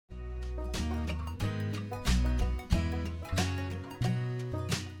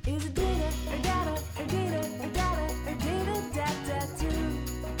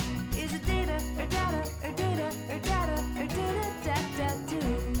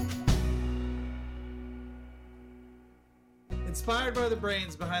Inspired by the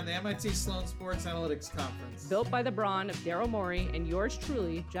brains behind the MIT Sloan Sports Analytics Conference. Built by the brawn of Daryl Morey and yours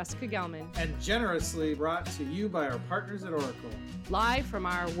truly, Jessica Gelman. And generously brought to you by our partners at Oracle. Live from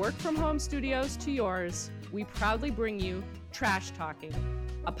our work-from-home studios to yours, we proudly bring you Trash Talking,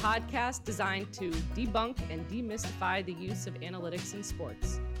 a podcast designed to debunk and demystify the use of analytics in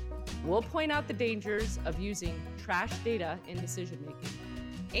sports. We'll point out the dangers of using trash data in decision-making.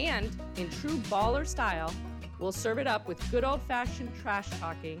 And in true baller style, we'll serve it up with good old-fashioned trash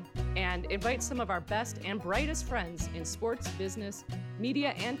talking and invite some of our best and brightest friends in sports, business,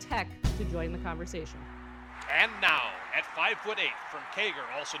 media, and tech to join the conversation. And now, at 5'8", from Kager,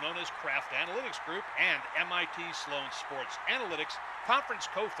 also known as Kraft Analytics Group, and MIT Sloan Sports Analytics Conference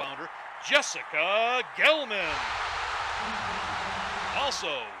co-founder, Jessica Gelman.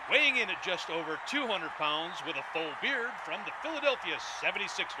 Also, weighing in at just over 200 pounds with a full beard from the Philadelphia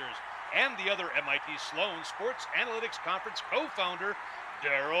 76ers, and the other MIT Sloan Sports Analytics Conference co-founder,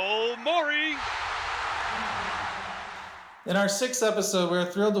 Daryl Morey. In our sixth episode, we're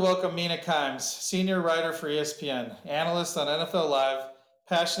thrilled to welcome Mina Kimes, senior writer for ESPN, analyst on NFL Live,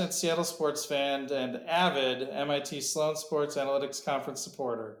 passionate Seattle sports fan, and avid MIT Sloan Sports Analytics Conference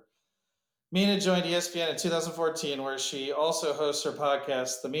supporter. Mina joined ESPN in 2014, where she also hosts her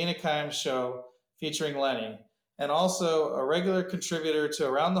podcast, The Mina Kimes Show, featuring Lenny, and also a regular contributor to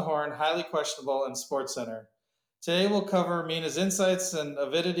Around the Horn, Highly Questionable, and SportsCenter. Today we'll cover Mina's insights and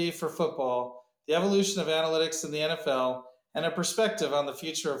avidity for football, the evolution of analytics in the NFL, and a perspective on the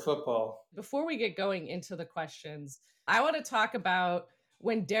future of football. Before we get going into the questions, I want to talk about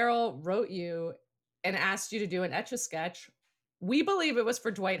when Daryl wrote you and asked you to do an Etch-a-Sketch. We believe it was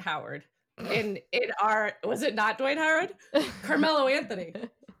for Dwight Howard. Was it not Dwight Howard? Carmelo Anthony.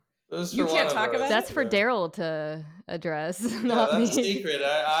 You can't talk about it? That's for Daryl to address. That's a secret.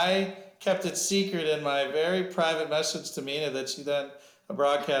 I kept it secret in my very private message to Mina that she then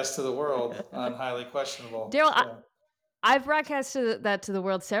broadcast to the world on Highly Questionable. Daryl, so. I've broadcasted that to the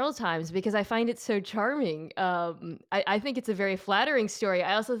world several times because I find it so charming. I think it's a very flattering story.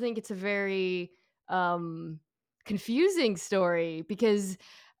 I also think it's a very confusing story because.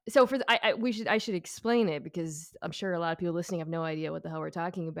 So I should explain it because I'm sure a lot of people listening have no idea what the hell we're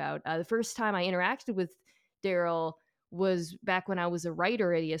talking about. The first time I interacted with Daryl was back when I was a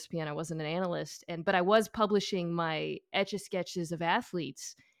writer at ESPN. I wasn't an analyst, but I was publishing my Etch-a-Sketches of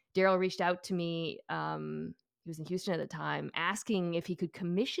athletes. Daryl reached out to me. He was in Houston at the time, asking if he could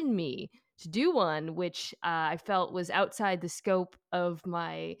commission me to do one, which I felt was outside the scope of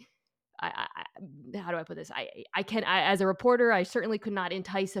my. How do I put this? As a reporter, I certainly could not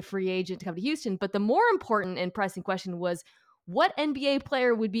entice a free agent to come to Houston. But the more important and pressing question was, what NBA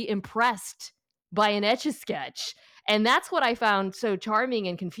player would be impressed by an Etch-a-Sketch? And that's what I found so charming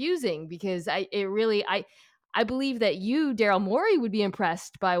and confusing because I believe that you, Daryl Morey, would be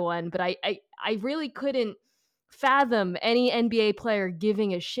impressed by one, but I really couldn't fathom any NBA player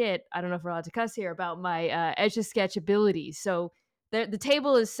giving a shit. I don't know if we're allowed to cuss here about my Etch-a-Sketch abilities. So. The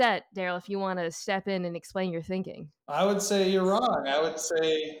table is set, Daryl, if you want to step in and explain your thinking. I would say you're wrong. I would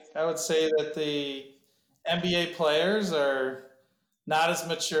say that the NBA players are not as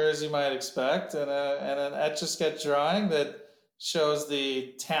mature as you might expect, and an Etch-a-Sketch drawing that shows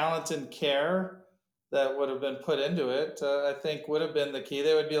the talent and care that would have been put into it, I think would have been the key.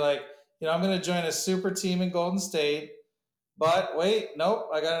 They would be like, I'm going to join a super team in Golden State, but wait, nope,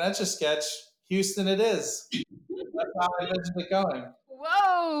 I got an Etch-a-Sketch. Houston it is. That's how I envisioned it going.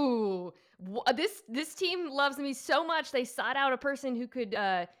 Whoa! This team loves me so much. They sought out a person who could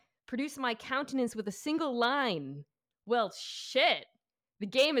produce my countenance with a single line. Well, shit. The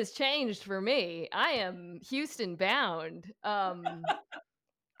game has changed for me. I am Houston bound.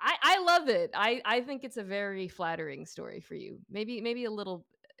 I love it. I think it's a very flattering story for you. Maybe a little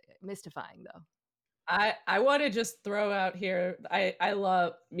mystifying though. I want to just throw out here. I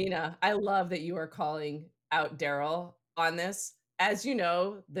love Mina. I love that you are calling out Daryl on this. As you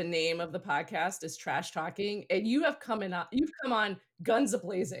know, the name of the podcast is Trash Talking, and you've come on guns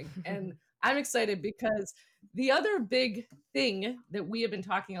a-blazing, and I'm excited because the other big thing that we have been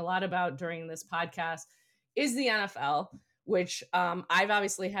talking a lot about during this podcast is the NFL, which I've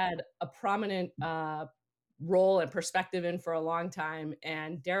obviously had a prominent role and perspective in for a long time.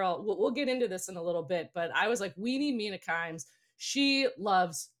 And Daryl, we'll get into this in a little bit, but I was like, we need Mina Kimes. She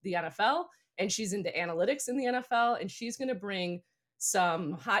loves the NFL and she's into analytics in the NFL, and she's going to bring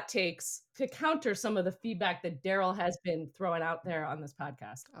some hot takes to counter some of the feedback that Daryl has been throwing out there on this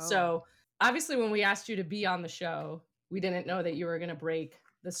podcast. Oh. So obviously when we asked you to be on the show, we didn't know that you were going to break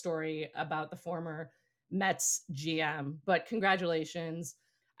the story about the former Mets GM, but congratulations.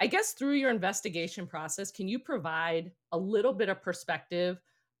 I guess through your investigation process, can you provide a little bit of perspective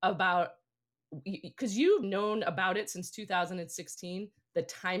about, because you've known about it since 2016, the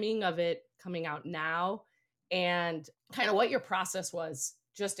timing of it coming out now, and kind of what your process was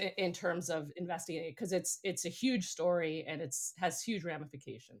just in terms of investigating, because it's a huge story and it's has huge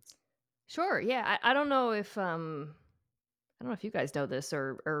ramifications. Sure. Yeah. I don't know if I don't know if you guys know this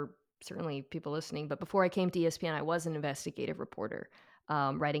or certainly people listening, but before I came to ESPN, I was an investigative reporter,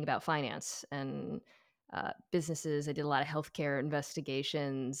 writing about finance and businesses. I did a lot of healthcare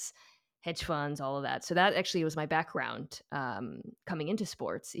investigations, hedge funds, all of that. So that actually was my background, coming into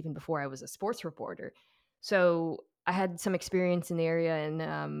sports, even before I was a sports reporter. So I had some experience in the area,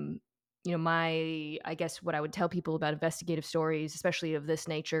 and my I guess what I would tell people about investigative stories, especially of this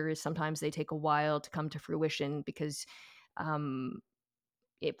nature, is sometimes they take a while to come to fruition because um,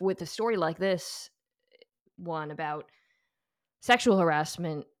 with a story like this one about sexual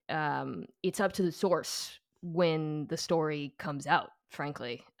harassment, it's up to the source when the story comes out,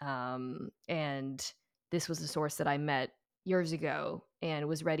 frankly. And this was the source that I met years ago and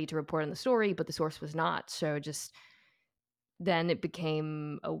was ready to report on the story, but the source was not. So just then it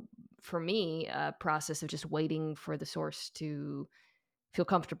became for me a process of just waiting for the source to feel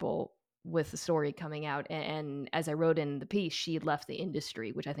comfortable with the story coming out. And as I wrote in the piece, she had left the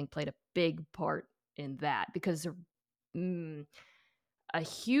industry, which I think played a big part in that because mm, a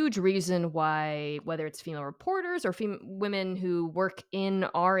huge reason why, whether it's female reporters or women who work in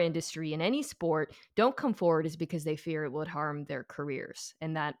our industry in any sport, don't come forward is because they fear it would harm their careers.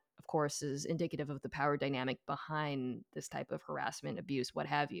 And that, of course, is indicative of the power dynamic behind this type of harassment, abuse, what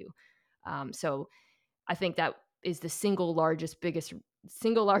have you. So I think that is the single largest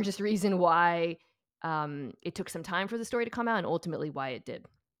reason why it took some time for the story to come out and ultimately why it did.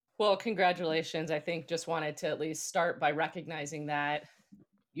 Well, congratulations. I think just wanted to at least start by recognizing that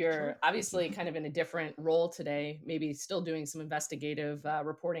Sure. you're Thank you. obviously kind of in a different role today, maybe still doing some investigative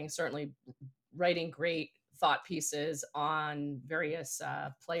reporting, certainly writing great thought pieces on various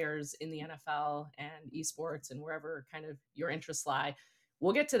players in the NFL and esports and wherever kind of your interests lie.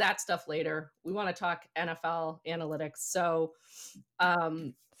 We'll get to that stuff later. We want to talk NFL analytics. So,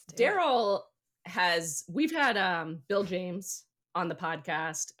 um, Let's do it. Daryl we've had Bill James on the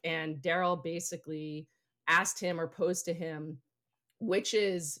podcast, and Daryl basically asked him or posed to him which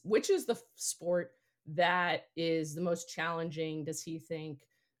is the sport that is the most challenging, does he think,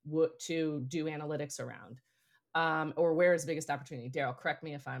 to do analytics around, or where is the biggest opportunity? Daryl, correct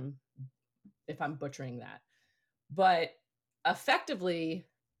me if I'm butchering that, but effectively,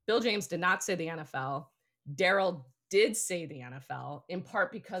 Bill James did not say the NFL. Daryl did say the NFL, in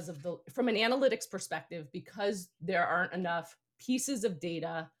part because of from an analytics perspective, because there aren't enough pieces of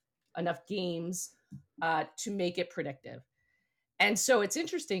data, enough games to make it predictive. And so it's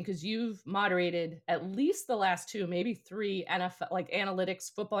interesting because you've moderated at least the last two, maybe three NFL, like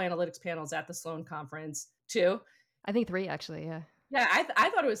analytics, football analytics panels at the Sloan Conference, too. I think three, actually. Yeah. Yeah,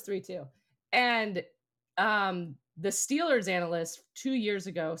 I thought it was three, too. And the Steelers analyst 2 years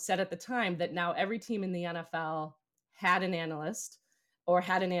ago said at the time that now every team in the NFL had an analyst or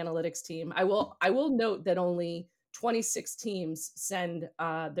had an analytics team. I will note that only 26 teams send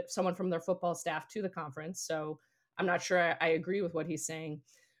someone from their football staff to the conference. So I'm not sure I agree with what he's saying,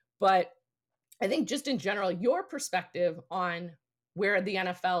 but I think just in general, your perspective on where the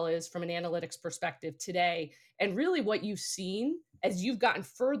NFL is from an analytics perspective today, and really what you've seen as you've gotten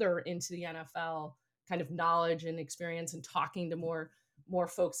further into the NFL kind of knowledge and experience and talking to more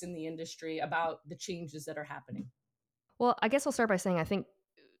folks in the industry about the changes that are happening. Well, I guess I'll start by saying I think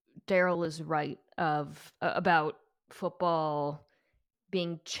Daryl is right about football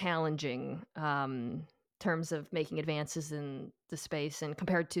being challenging, terms of making advances in the space and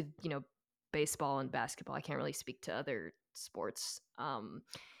compared to baseball and basketball. I can't really speak to other sports,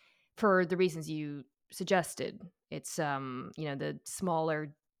 for the reasons you suggested. It's the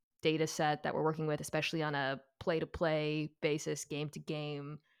smaller data set that we're working with, especially on a play to play basis, game to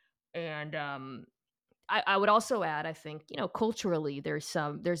game. And I would also add, I think, culturally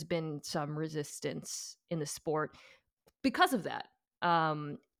there's been some resistance in the sport because of that.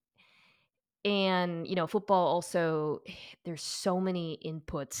 Um, and football also, there's so many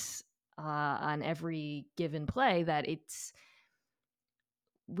inputs on every given play that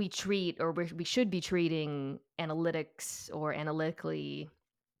we treat, or we should be treating analytics or analytically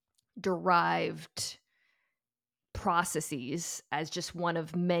derived processes as just one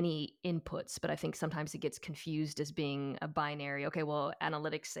of many inputs. But I think sometimes it gets confused as being a binary. Okay, well,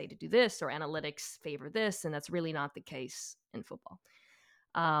 analytics say to do this, or analytics favor this, and that's really not the case in football.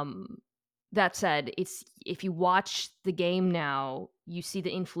 Um, That said, it's if you watch the game now, you see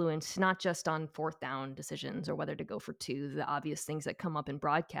the influence not just on fourth down decisions or whether to go for two, the obvious things that come up in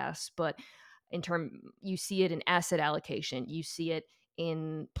broadcasts, but you see it in asset allocation, you see it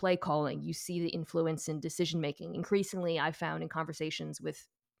in play calling, you see the influence in decision making. Increasingly, I found in conversations with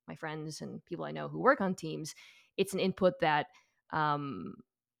my friends and people I know who work on teams, it's an input that um,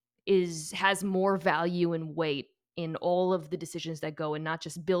 has more value and weight in all of the decisions that go in not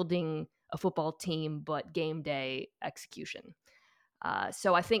just building a football team, but game day execution.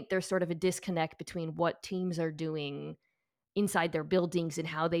 So I think there's sort of a disconnect between what teams are doing inside their buildings and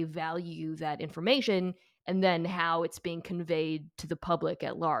how they value that information, and then how it's being conveyed to the public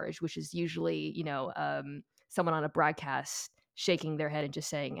at large, which is usually, someone on a broadcast shaking their head and just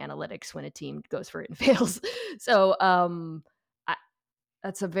saying analytics when a team goes for it and fails. So I,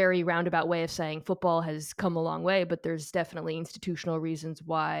 that's a very roundabout way of saying football has come a long way, but there's definitely institutional reasons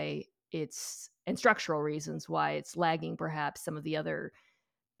why and structural reasons why it's lagging perhaps some of the other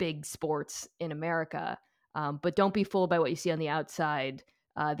big sports in America. But don't be fooled by what you see on the outside.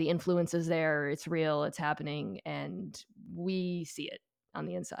 The influence is there, it's real, it's happening, and we see it on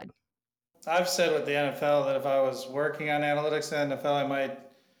the inside. I've said with the NFL that if I was working on analytics in the NFL, I might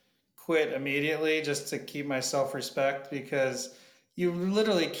quit immediately just to keep my self-respect, because you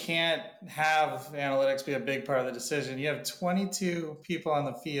literally can't have analytics be a big part of the decision. You have 22 people on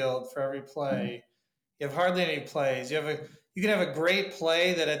the field for every play. You have hardly any plays. You can have a great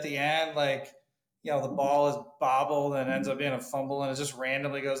play that at the end, like, the ball is bobbled and ends up being a fumble and it just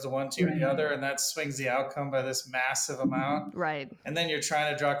randomly goes to one team or the other, and that swings the outcome by this massive amount. Right. And then you're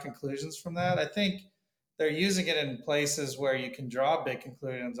trying to draw conclusions from that. I think they're using it in places where you can draw big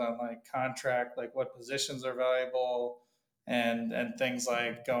conclusions on, like, contract, like what positions are valuable, and things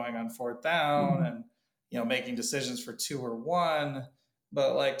like going on fourth down and making decisions for two or one.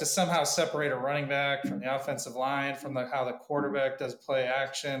 But, like, to somehow separate a running back from the offensive line from how the quarterback does play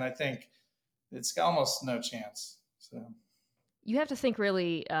action, I think it's almost no chance. So You have to think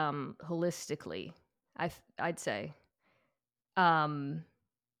really holistically. I'd say um,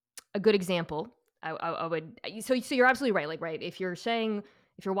 a good example. I would so you're absolutely right. Like, right, if you're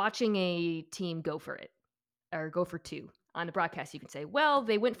watching a team go for it or go for two on the broadcast, you can say, well,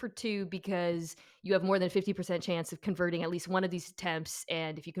 they went for two because you have more than 50% chance of converting at least one of these attempts,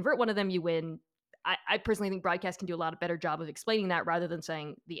 and if you convert one of them, you win. I personally think broadcast can do a lot better job of explaining that rather than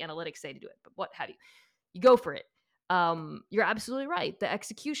saying the analytics say to do it. But what have you? You go for it. You're absolutely right. The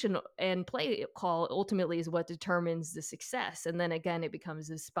execution and play call ultimately is what determines the success. And then again, it becomes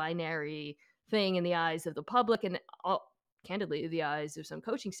this binary thing in the eyes of the public and candidly the eyes of some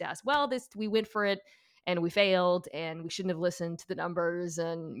coaching staffs. Well, we went for it and we failed and we shouldn't have listened to the numbers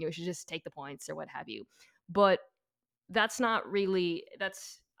and we should just take the points or what have you. But that's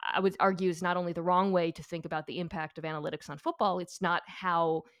I would argue is not only the wrong way to think about the impact of analytics on football, it's not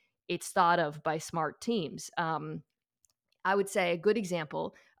how it's thought of by smart teams. I would say a good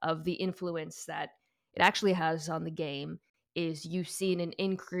example of the influence that it actually has on the game is you've seen an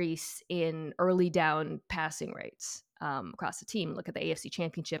increase in early down passing rates across the team. Look at the AFC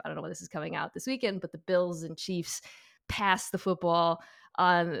Championship. I don't know when this is coming out this weekend, but the Bills and Chiefs pass the football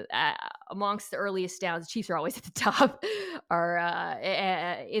on amongst the earliest downs. The Chiefs are always at the top or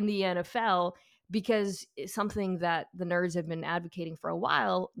in the NFL, because it's something that the nerds have been advocating for a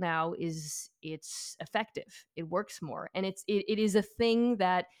while now is it's effective. It works more. And it is a thing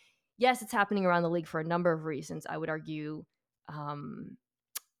that, yes, it's happening around the league for a number of reasons. I would argue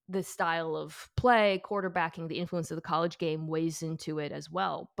the style of play, quarterbacking, the influence of the college game weighs into it as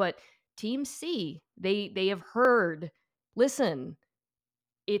well. But teams see, they have heard, listen,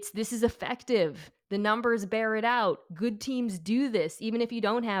 this is effective. The numbers bear it out. Good teams do this, even if you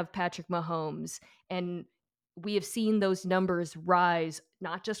don't have Patrick Mahomes. And we have seen those numbers rise,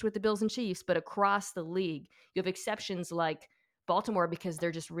 not just with the Bills and Chiefs, but across the league. You have exceptions like Baltimore because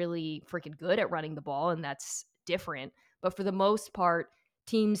they're just really freaking good at running the ball, and that's different. But for the most part,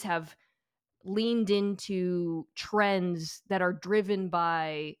 teams have leaned into trends that are driven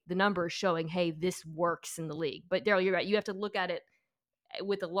by the numbers showing, hey, this works in the league. But Daryl, you're right. You have to look at it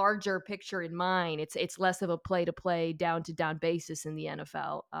with a larger picture in mind. It's less of a play to play, down to down basis in the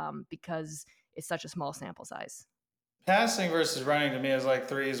NFL because it's such a small sample size. Passing versus running to me is like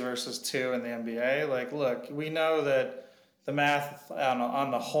threes versus two in the NBA. Like, look, we know that the math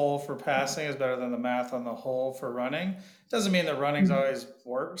on the whole for passing is better than the math on the whole for running. Doesn't mean that running's always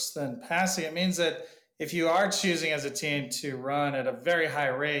worse than passing. It means that if you are choosing as a team to run at a very high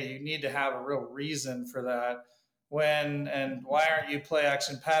rate, you need to have a real reason for that. And why aren't you play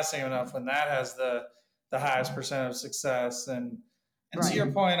action passing enough when that has the highest percent of success? And And to Right.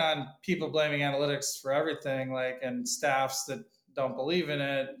 your point on people blaming analytics for everything, like, and staffs that don't believe in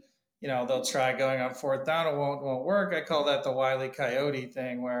it, they'll try going on fourth down, it won't work. I call that the Wile E. Coyote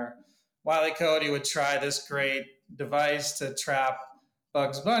thing, where Wile E. Coyote would try this great device to trap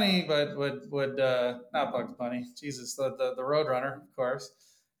Bugs Bunny, but would not Bugs Bunny, Jesus, the Roadrunner, of course.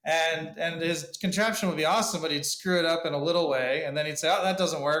 And his contraption would be awesome, but he'd screw it up in a little way, and then he'd say, "Oh, that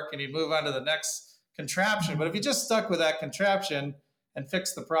doesn't work," and he'd move on to the next contraption. But if he just stuck with that contraption and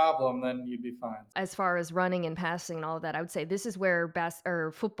fix the problem, then you'd be fine. As far as running and passing and all of that, I would say this is where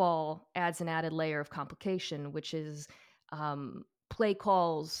football adds an added layer of complication, which is play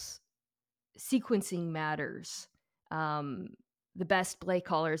calls, sequencing matters. Um, the best play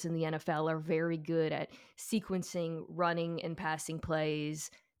callers in the NFL are very good at sequencing running and passing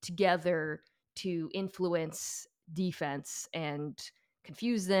plays together to influence defense and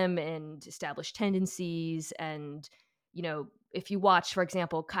confuse them and establish tendencies. And, if you watch, for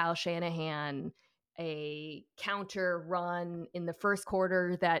example, Kyle Shanahan, a counter run in the first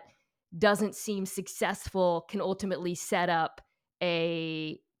quarter that doesn't seem successful can ultimately set up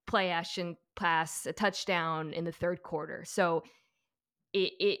a play action pass, a touchdown in the third quarter. So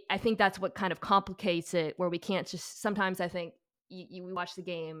I think that's what kind of complicates it, where we can't just, sometimes I think we watch the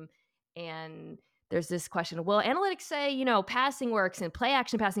game and there's this question of, well, analytics say, passing works and play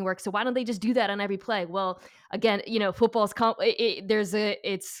action passing works. So why don't they just do that on every play? Well, again, football's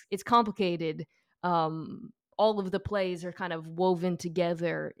it's complicated. All of the plays are kind of woven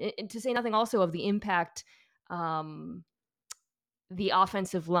together, and to say nothing also of the impact the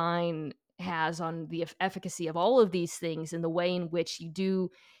offensive line has on the efficacy of all of these things, and the way in which you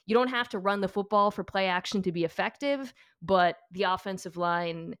don't have to run the football for play action to be effective, but the offensive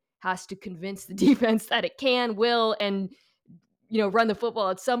line has to convince the defense that it will, and run the football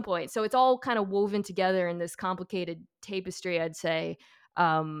at some point. So it's all kind of woven together in this complicated tapestry, I'd say,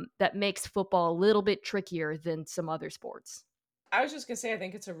 that makes football a little bit trickier than some other sports. I was just going to say, I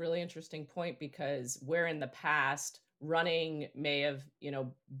think it's a really interesting point, because where in the past running may have,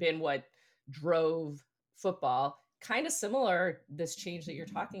 been what drove football, kind of similar, this change that you're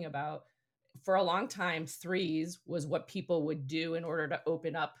talking about. For a long time, threes was what people would do in order to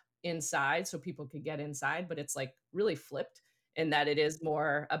open up inside so people could get inside, but it's like really flipped in that it is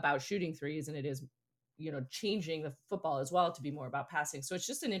more about shooting threes, and it is, changing the football as well to be more about passing. So it's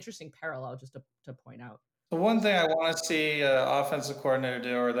just an interesting parallel just to point out. The one thing I want to see offensive coordinator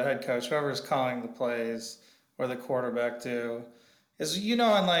do, or the head coach, whoever's calling the plays, or the quarterback do, is,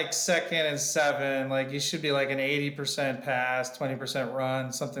 on like second and 7, like you should be like an 80% pass, 20%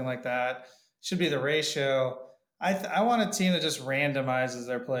 run, something like that. Should be the ratio. I want a team that just randomizes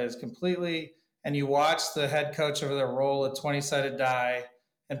their plays completely, and you watch the head coach over there roll a 20-sided die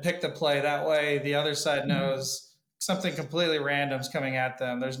and pick the play. That way, the other side knows something completely random's coming at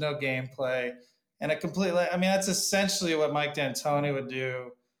them. There's no game play. And that's essentially what Mike D'Antoni would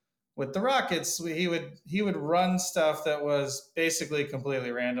do with the Rockets. He would run stuff that was basically completely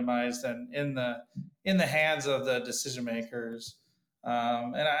randomized and in the hands of the decision makers.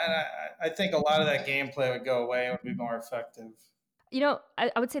 And I think a lot of that gameplay would go away and would be more effective.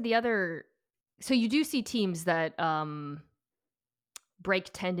 I would say so you do see teams that break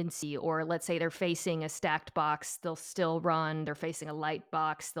tendency, or let's say they're facing a stacked box, they'll still run. They're facing a light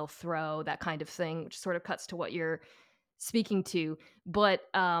box, they'll throw, that kind of thing, which sort of cuts to what you're speaking to. But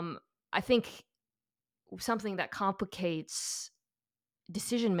I think something that complicates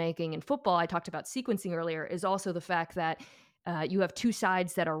decision making in football, I talked about sequencing earlier, is also the fact that you have two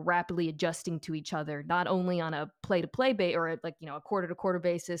sides that are rapidly adjusting to each other, not only on a play-to-play or a quarter-to-quarter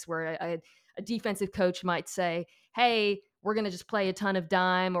basis, where a defensive coach might say, hey, we're going to just play a ton of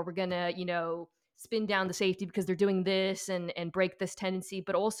dime, or we're going to, spin down the safety because they're doing this and break this tendency.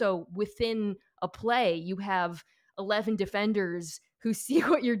 But also within a play, you have 11 defenders who see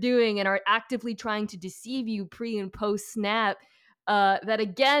what you're doing and are actively trying to deceive you pre and post snap. That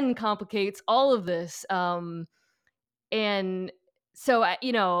again complicates all of this. And so,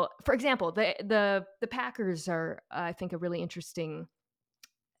 for example, the Packers are, I think, a really interesting.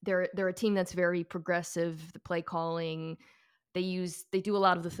 They're a team that's very progressive. The play calling, they do a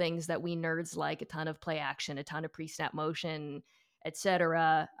lot of the things that we nerds like: a ton of play action, a ton of pre-snap motion,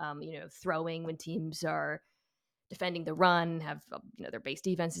 etc. Throwing when teams are defending the run, have their base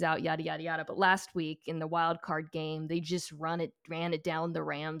defenses out, yada yada yada. But last week in the wild card game, they just ran it down the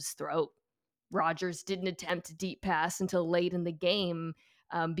Rams' throat. Rodgers didn't attempt a deep pass until late in the game,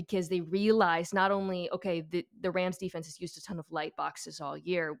 because they realized not only, okay, the Rams defense has used a ton of light boxes all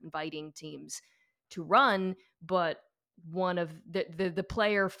year, inviting teams to run, but one of the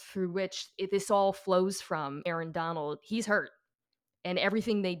player through which this all flows from, Aaron Donald, he's hurt. and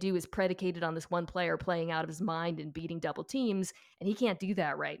everything they do is predicated on this one player playing out of his mind and beating double teams, and he can't do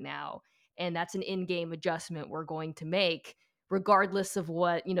that right now. And that's an in-game adjustment we're going to make regardless of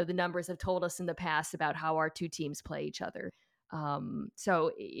what, the numbers have told us in the past about how our two teams play each other.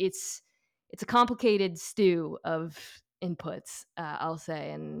 So it's a complicated stew of inputs, I'll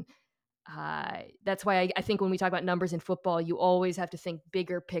say. And that's why I think when we talk about numbers in football, you always have to think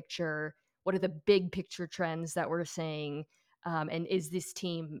bigger picture. What are the big picture trends that we're seeing? And is this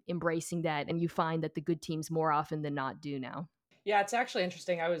team embracing that? And you find that the good teams more often than not do now. Yeah, it's actually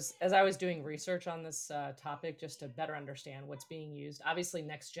interesting. As I was doing research on this topic, just to better understand what's being used. Obviously,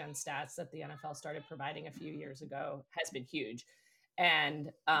 next gen stats that the NFL started providing a few years ago has been huge, and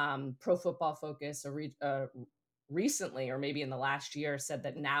Pro Football Focus recently, or maybe in the last year, said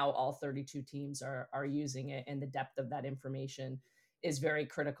that now all 32 teams are using it, and the depth of that information is very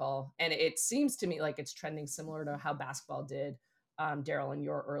critical. And it seems to me like it's trending similar to how basketball did, Daryl, in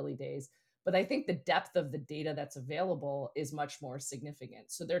your early days. But I think the depth of the data that's available is much more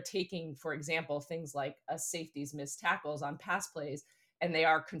significant. So they're taking, for example, things like a safety's missed tackles on pass plays, and they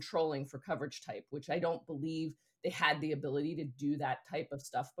are controlling for coverage type, which I don't believe they had the ability to do that type of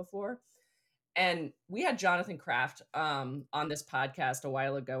stuff before. And we had Jonathan Kraft on this podcast a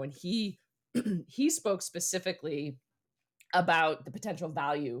while ago, and he he spoke specifically about the potential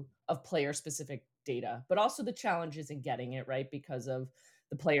value of player specific data, but also the challenges in getting it right because of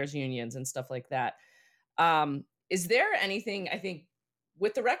the players' unions and stuff like that. Is there anything, I think,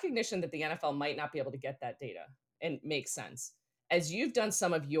 with the recognition that the NFL might not be able to get that data and makes sense, as you've done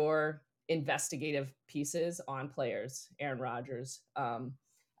some of your investigative pieces on players, Aaron Rodgers,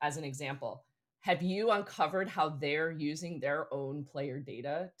 as an example, have you uncovered how they're using their own player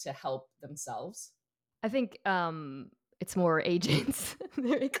data to help themselves? I think it's more agents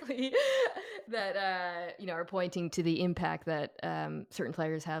lyrically that are pointing to the impact that certain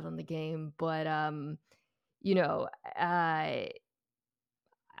players have on the game. But you know, I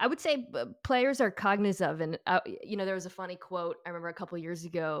would say players are cognizant of, and there was a funny quote I remember a couple years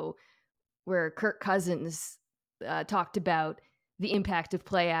ago where Kirk Cousins talked about the impact of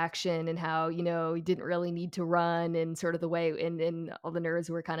play action and how he didn't really need to run, and sort of the way, and all the nerds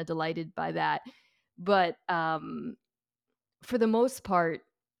were kind of delighted by that. But for the most part,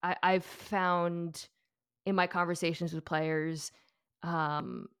 I've found in my conversations with players,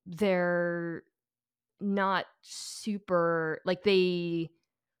 they're not super like they.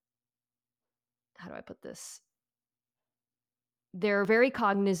 How do I put this? They're very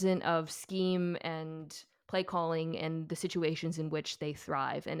cognizant of scheme and play calling and the situations in which they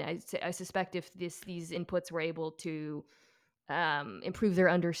thrive. And I suspect if these inputs were able to improve their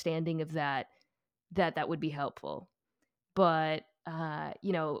understanding of that would be helpful. But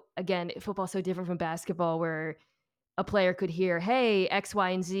again, football's so different from basketball, where a player could hear, "Hey, X, Y,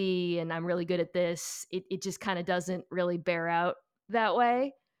 and Z, and I'm really good at this." It just kind of doesn't really bear out that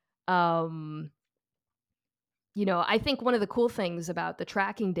way. Um, I think one of the cool things about the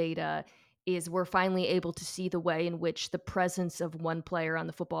tracking data is we're finally able to see the way in which the presence of one player on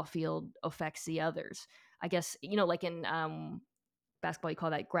the football field affects the others. I guess, like in basketball, you call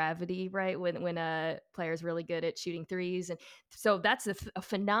that gravity, right? When a player is really good at shooting threes. And so that's a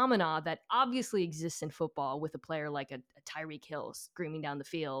phenomena that obviously exists in football with a player like a Tyreek Hill screaming down the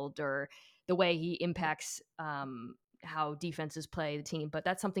field, or the way he impacts how defenses play the team. But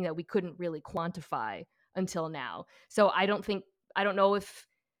that's something that we couldn't really quantify until now. So I don't know if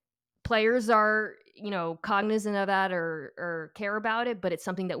players are, cognizant of that or care about it, but it's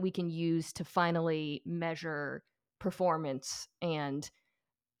something that we can use to finally measure performance, and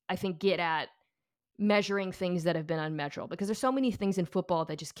I think get at measuring things that have been unmeasurable, because there's so many things in football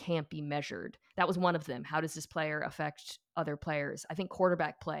that just can't be measured. That was one of them. How does this player affect other players? I think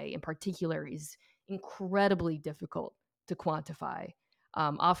quarterback play in particular is incredibly difficult to quantify.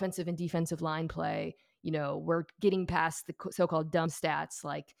 Offensive and defensive line play, we're getting past the so-called dumb stats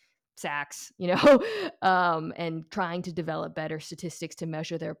like sacks, and trying to develop better statistics to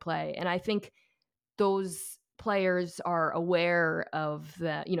measure their play. And I think those players are aware of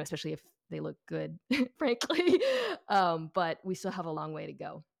that, especially if they look good, frankly. But we still have a long way to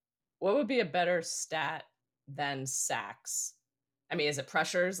go. What would be a better stat than sacks? I mean, is it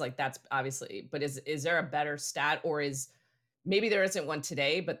pressures? Like, that's obviously, but is there a better stat, or is maybe there isn't one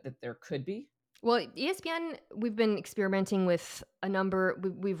today, but that there could be? Well, ESPN, we've been experimenting with a number.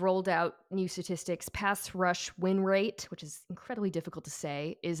 We've rolled out new statistics. Pass rush win rate, which is incredibly difficult to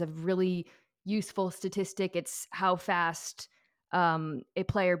say, is a really useful statistic. It's how fast a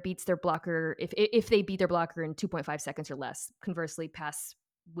player beats their blocker, if they beat their blocker in 2.5 seconds or less. Conversely, pass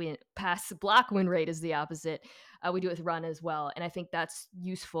pass block win rate is the opposite. We do it with run as well. And I think that's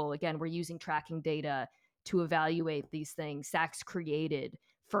useful. Again, we're using tracking data to evaluate these things. Sacks created,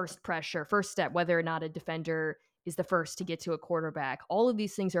 first pressure, first step, whether or not a defender is the first to get to a quarterback. All of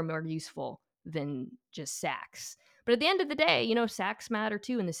these things are more useful than just sacks. But at the end of the day, sacks matter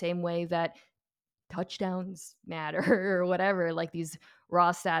too, in the same way that touchdowns matter or whatever. Like these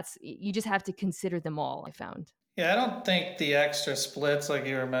raw stats, you just have to consider them all, I found. Yeah, I don't think the extra splits, like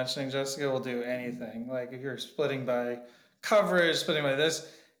you were mentioning, Jessica, will do anything. Like if you're splitting by coverage, splitting by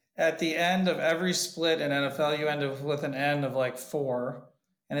this, at the end of every split in NFL, you end up with an N of like 4,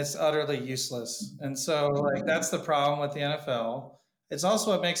 and it's utterly useless. And so, like, that's the problem with the NFL. It's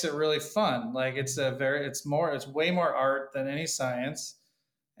also what makes it really fun. Like, it's way more art than any science.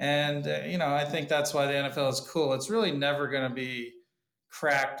 And, I think that's why the NFL is cool. It's really never going to be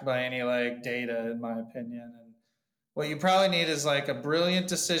cracked by any like data, in my opinion. And what you probably need is like a brilliant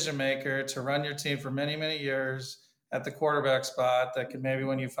decision maker to run your team for many, many years at the quarterback spot that could maybe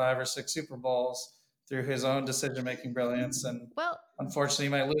win you 5 or 6 Super Bowls through his own decision making brilliance. And Well, unfortunately, he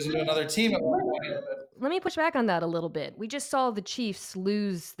might lose you to another team at one point. let me push back on that a little bit. We just saw the Chiefs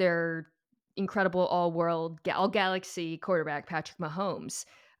lose their incredible all-world, all-galaxy quarterback, Patrick Mahomes.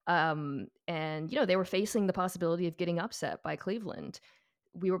 And they were facing the possibility of getting upset by Cleveland.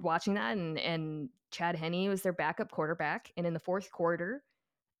 We were watching that, and Chad Henne was their backup quarterback. And in the fourth quarter,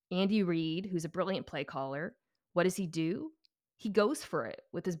 Andy Reid, who's a brilliant play caller, what does he do? He goes for it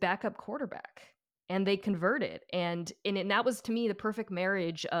with his backup quarterback, and they converted. And that was, to me, the perfect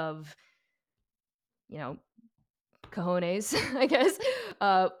marriage of, cojones, I guess,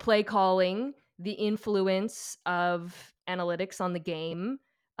 play calling, the influence of analytics on the game,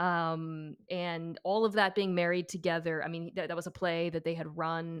 and all of that being married together. I mean, that was a play that they had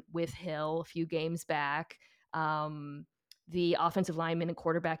run with Hill a few games back. The offensive lineman and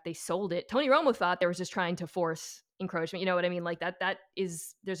quarterback, they sold it. Tony Romo thought they was just trying to force encroachment. You know what I mean? Like that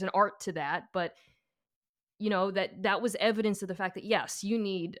is, there's an art to that, but that was evidence of the fact that, yes, you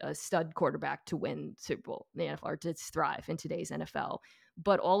need a stud quarterback to win Super Bowl in the NFL or to thrive in today's NFL.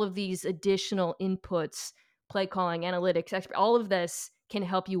 But all of these additional inputs, play calling, analytics, all of this can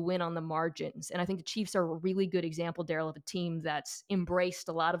help you win on the margins. And I think the Chiefs are a really good example, Daryl, of a team that's embraced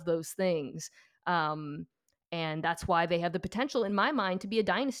a lot of those things. And that's why they have the potential, in my mind, to be a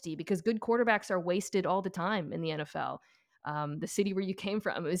dynasty, because good quarterbacks are wasted all the time in the NFL. The city where you came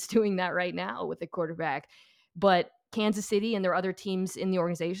from is doing that right now with a quarterback. But Kansas City and their other teams in the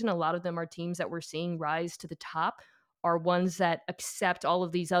organization, a lot of them are teams that we're seeing rise to the top, are ones that accept all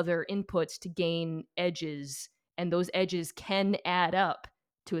of these other inputs to gain edges, and those edges can add up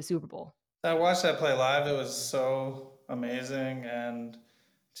to a Super Bowl. I watched that play live. It was so amazing. And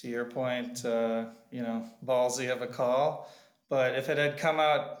to your point, ballsy of a call. But if it had come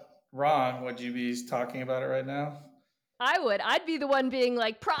out wrong, would you be talking about it right now? I would. I'd be the one being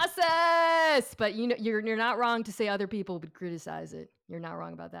like, process. But you're not wrong to say other people would criticize it. You're not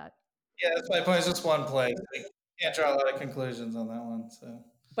wrong about that. Yeah, that's my point. It's just one play. You can't draw a lot of conclusions on that one. So,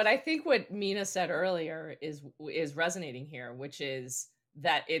 but I think what Mina said earlier is resonating here, which is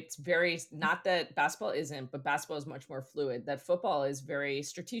that it's very, not that basketball isn't, but basketball is much more fluid, that football is very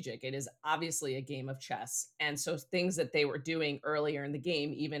strategic. It is obviously a game of chess. And so things that they were doing earlier in the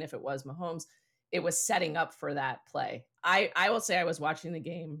game, even if it was Mahomes, it was setting up for that play. I will say I was watching the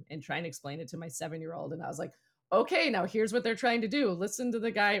game and trying to explain it to my 7-year-old, and I was like, okay, now here's what they're trying to do. Listen to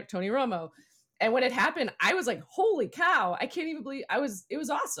the guy, Tony Romo. And when it happened, I was like, holy cow, I can't even believe it was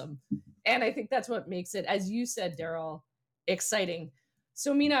awesome. And I think that's what makes it, as you said, Daryl, exciting.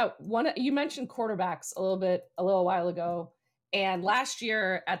 So Mina, you mentioned quarterbacks a little while ago. And last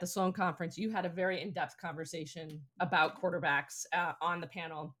year at the Sloan Conference, you had a very in-depth conversation about quarterbacks on the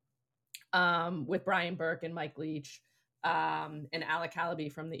panel with Brian Burke and Mike Leach and Alec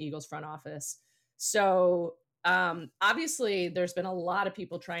Halaby from the Eagles front office. So obviously, there's been a lot of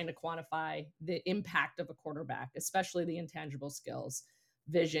people trying to quantify the impact of a quarterback, especially the intangible skills,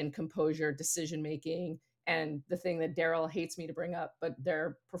 vision, composure, decision-making, and the thing that Daryl hates me to bring up, but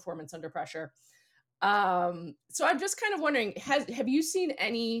their performance under pressure. So I'm just kind of wondering, have you seen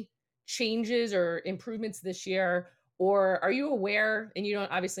any changes or improvements this year? Or are you aware, and you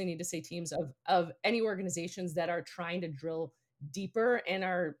don't obviously need to say teams, of any organizations that are trying to drill deeper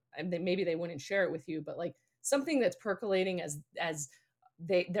and maybe they wouldn't share it with you, but like something that's percolating as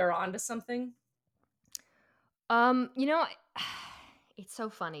they're onto something? It's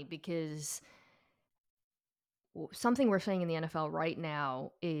so funny because something we're seeing in the NFL right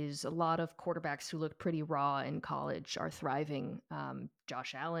now is a lot of quarterbacks who looked pretty raw in college are thriving.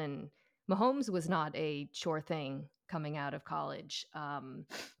 Josh Allen Mahomes was not a sure thing coming out of college.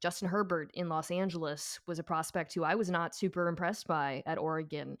 Justin Herbert in Los Angeles was a prospect who I was not super impressed by at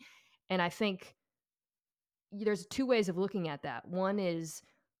Oregon. And I think there's two ways of looking at that. One is,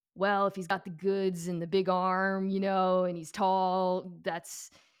 well, if he's got the goods and the big arm, and he's tall,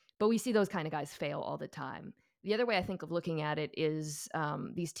 but we see those kind of guys fail all the time. The other way I think of looking at it is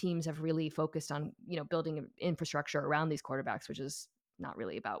these teams have really focused on, building an infrastructure around these quarterbacks, which is not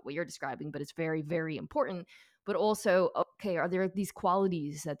really about what you're describing, but it's very, very important. But also, okay, are there these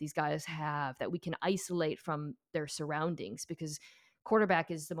qualities that these guys have that we can isolate from their surroundings? Because quarterback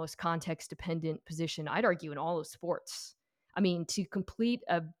is the most context dependent position, I'd argue, in all of sports. I mean, to complete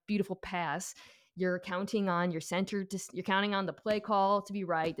a beautiful pass, you're counting on you're counting on the play call to be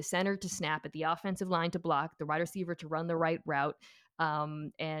right, the center to snap it, the offensive line to block, the wide receiver to run the right route,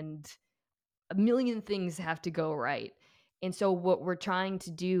 and a million things have to go right. And so what we're trying to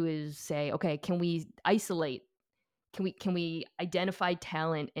do is say, okay, can we isolate? Can we identify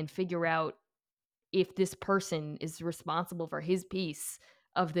talent and figure out if this person is responsible for his piece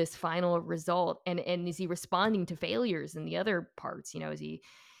of this final result, and is he responding to failures in the other parts? Is he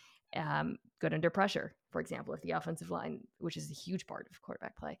good under pressure, for example, if the offensive line, which is a huge part of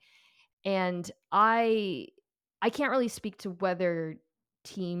quarterback play. And I can't really speak to whether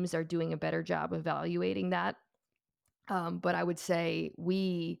teams are doing a better job evaluating that, but I would say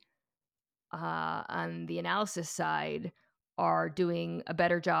we on the analysis side are doing a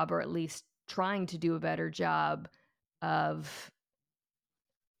better job, or at least trying to do a better job of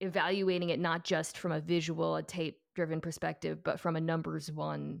evaluating it, not just from a visual, a tape driven perspective, but from a numbers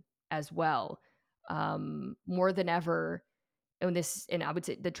one as well. More than ever, and I would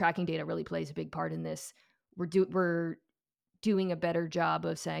say the tracking data really plays a big part in this. We're doing a better job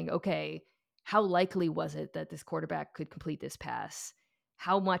of saying, okay, how likely was it that this quarterback could complete this pass?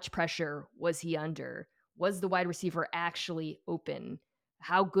 How much pressure was he under? Was the wide receiver actually open?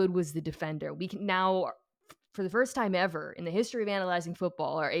 How good was the defender? We can now, for the first time ever in the history of analyzing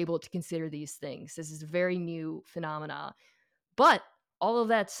football, are able to consider these things. This is a very new phenomena. But all of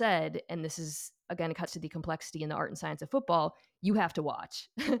that said, and this is, again, it cuts to the complexity and the art and science of football, you have to watch.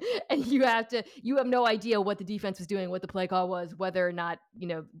 And you have no idea what the defense was doing, what the play call was, whether or not,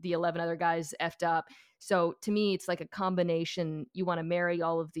 the 11 other guys effed up. So to me, it's like a combination. You want to marry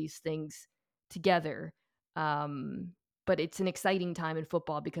all of these things together. But it's an exciting time in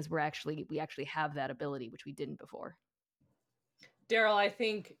football because we actually have that ability, which we didn't before. Daryl, I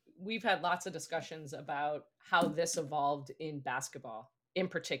think we've had lots of discussions about how this evolved in basketball in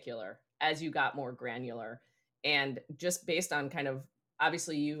particular as you got more granular, and just based on kind of,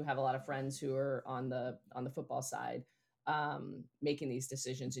 obviously you have a lot of friends who are on the football side making these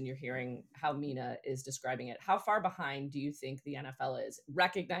decisions, and you're hearing how Mina is describing it. How far behind do you think the NFL is,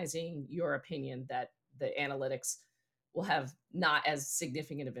 recognizing your opinion that the analytics will have not as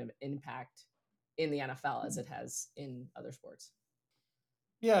significant of an impact in the NFL as it has in other sports?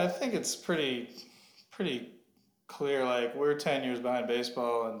 Yeah, I think it's pretty clear. Like, we're 10 years behind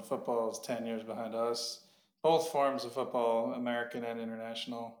baseball, and football is 10 years behind us. Both forms of football, American and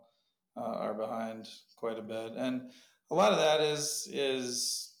international, are behind quite a bit, and a lot of that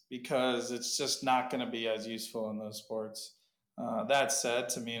is because it's just not going to be as useful in those sports. That said,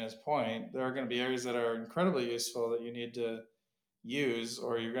 to Mina's point, there are going to be areas that are incredibly useful that you need to use,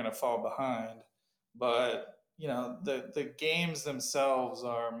 or you're going to fall behind. But the games themselves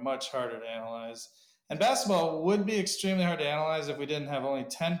are much harder to analyze. And basketball would be extremely hard to analyze if we didn't have only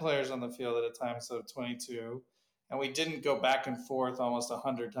 10 players on the field at a time instead of 22, and we didn't go back and forth almost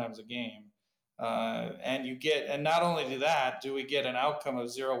 100 times a game. And not only do we get an outcome of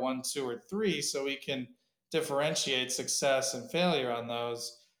 0, 1, 2, or 3, so we can differentiate success and failure on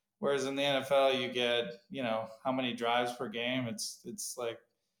those. Whereas in the NFL, you get, how many drives per game? It's like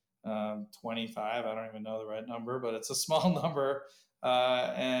 25. I don't even know the right number, but it's a small number.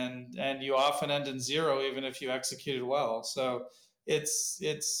 And you often end in 0, even if you executed well. So it's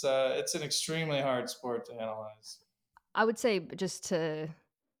an extremely hard sport to analyze. I would say, just to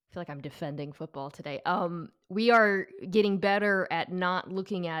I feel like I'm defending football today. We are getting better at not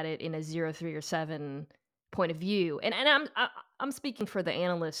looking at it in a 0, 3, or 7 point of view. And I'm speaking for the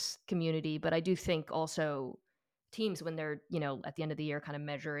analyst community, but I do think also teams, when they're, at the end of the year kind of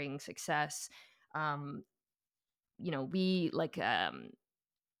measuring success, we like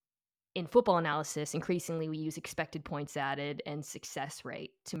in football analysis, increasingly we use expected points added and success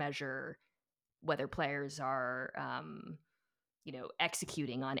rate to measure whether players are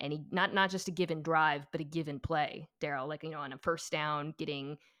executing on any, not just a given drive, but a given play. Daryl, like, on a first down,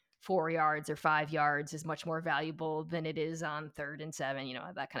 getting 4 yards or 5 yards is much more valuable than it is on 3rd and 7,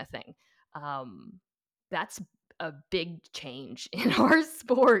 that kind of thing. That's a big change in our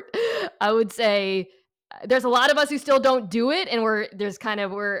sport. I would say there's a lot of us who still don't do it, and we're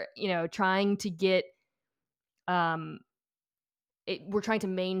trying to get um we're trying to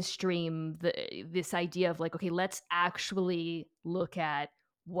mainstream this idea of like, okay, let's actually look at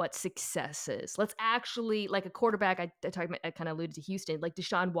what success is. Let's actually, like a quarterback. I kind of alluded to Houston, like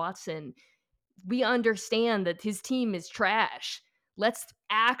Deshaun Watson. We understand that his team is trash. Let's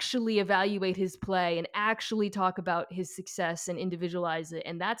actually evaluate his play and actually talk about his success and individualize it.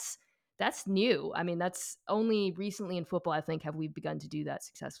 And that's new. I mean, that's only recently in football, I think, have we begun to do that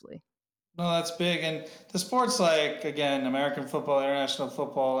successfully. No, that's big. And the sports like, again, American football, international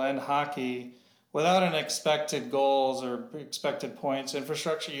football, and hockey, without an expected goals or expected points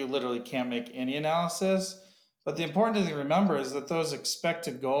infrastructure, you literally can't make any analysis. But the important thing to remember is that those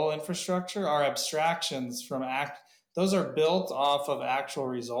expected goal infrastructure are abstractions from those are built off of actual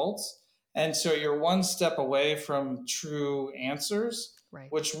results. And so you're one step away from true answers,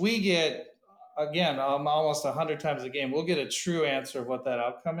 Right. which we get, again, almost 100 times a game. We'll get a true answer of what that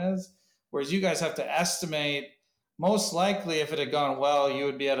outcome is. Whereas you guys have to estimate, most likely if it had gone well, you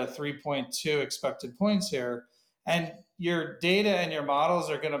would be at a 3.2 expected points here. And your data and your models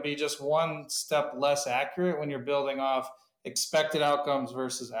are going to be just one step less accurate when you're building off expected outcomes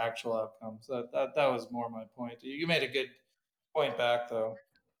versus actual outcomes. That was more my point. You made a good point back, though.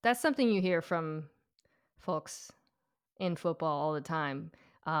 That's something you hear from folks in football all the time.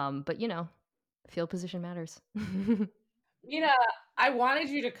 But field position matters. Mina, I wanted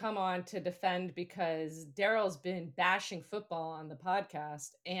you to come on to defend because Daryl's been bashing football on the podcast,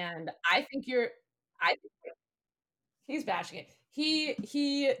 and I he's bashing it.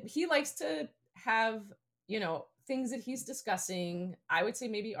 He likes to have, things that he's discussing, I would say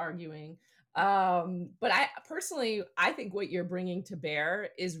maybe arguing. But I personally, I think what you're bringing to bear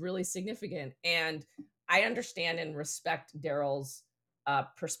is really significant, and I understand and respect Daryl's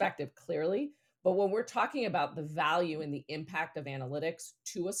perspective clearly. But when we're talking about the value and the impact of analytics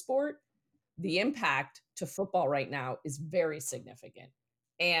to a sport, the impact to football right now is very significant.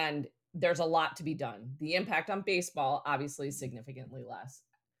 And there's a lot to be done. The impact on baseball, obviously, is significantly less.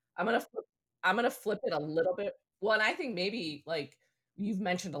 I'm gonna flip, I'm gonna flip it a little bit. Well, and I think maybe like you've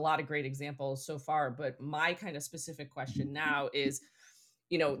mentioned a lot of great examples so far, but my kind of specific question now is,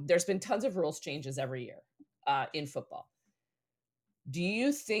 there's been tons of rules changes every year in football. Do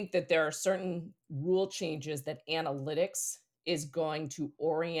you think that there are certain rule changes that analytics is going to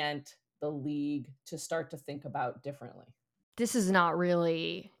orient the league to start to think about differently? This is not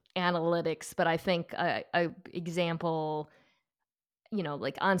really analytics, but I think a example,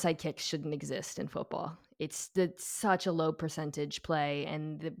 like onside kicks shouldn't exist in football. It's such a low percentage play,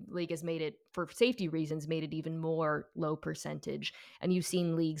 and the league has made it, for safety reasons, made it even more low percentage. And you've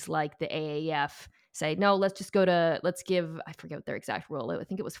seen leagues like the AAF say, no, let's give, I forget what their exact rule. I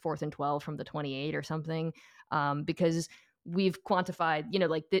think it was 4th and 12 from the 28 or something, because we've quantified,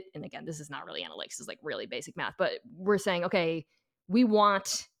 and again, this is not really analytics, this is like really basic math, but we're saying, okay, we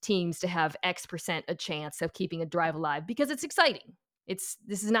want teams to have X percent a chance of keeping a drive alive because it's exciting.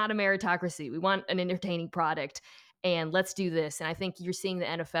 This is not a meritocracy. We want an entertaining product, and let's do this. And I think you're seeing the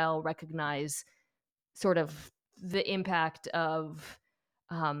NFL recognize sort of the impact of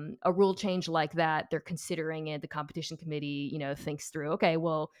a rule change like that. They're considering it. The competition committee, thinks through, okay,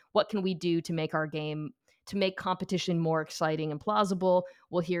 well, what can we do to make our game, to make competition more exciting and plausible?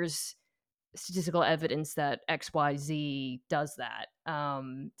 Well, here's statistical evidence that XYZ does that.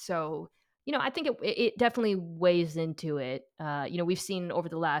 So, I think it definitely weighs into it. We've seen over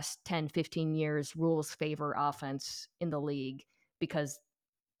the last 10, 15 years, rules favor offense in the league because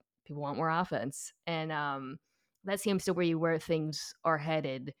people want more offense. And that seems to be where things are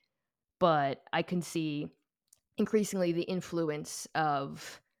headed. But I can see increasingly the influence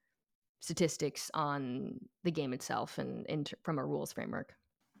of statistics on the game itself and from a rules framework.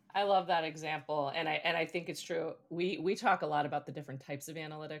 I love that example, and I think it's true. We talk a lot about the different types of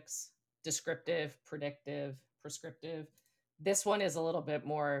analytics: descriptive, predictive, prescriptive. This one is a little bit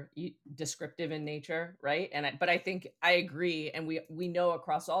more descriptive in nature, right? But I think I agree, and we know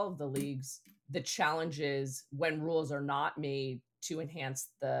across all of the leagues the challenges when rules are not made to enhance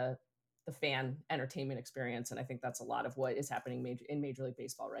the fan entertainment experience, and I think that's a lot of what is happening in Major League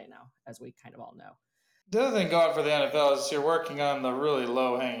Baseball right now, as we kind of all know. The other thing going for the NFL is you're working on the really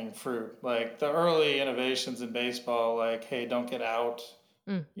low hanging fruit, like the early innovations in baseball, like, hey, don't get out,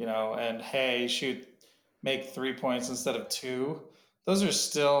 Mm. and hey, make 3 points instead of two. Those are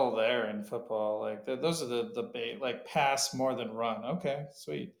still there in football. Like those are the like pass more than run. Okay,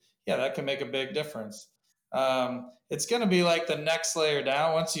 sweet. Yeah, that can make a big difference. It's going to be like the next layer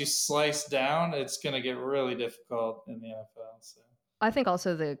down. Once you slice down, it's going to get really difficult in the NFL. So. I think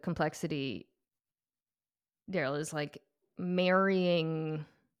also the complexity, Daryl, is like marrying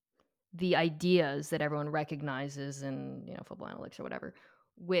the ideas that everyone recognizes in, football analytics or whatever,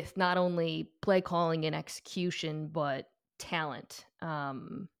 with not only play calling and execution, but talent.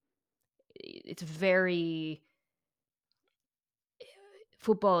 It's very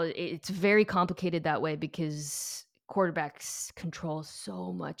football. It's very complicated that way because quarterbacks control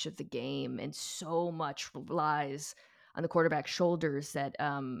so much of the game, and so much relies on the quarterback's shoulders that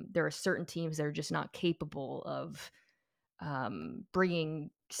there are certain teams that are just not capable of bringing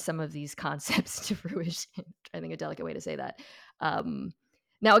some of these concepts to fruition. I think a delicate way to say that.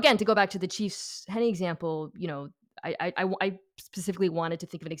 Now, again, to go back to the Chiefs Henny example, I specifically wanted to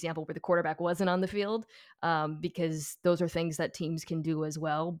think of an example where the quarterback wasn't on the field, because those are things that teams can do as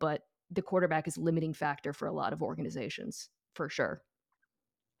well. But the quarterback is a limiting factor for a lot of organizations, for sure.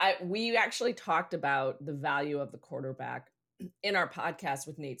 We actually talked about the value of the quarterback in our podcast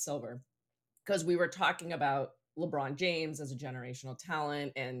with Nate Silver, because we were talking about LeBron James as a generational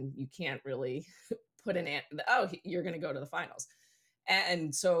talent, and you can't really put you're going to go to the finals.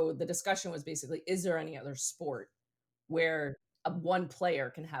 And so the discussion was basically, is there any other sport where one player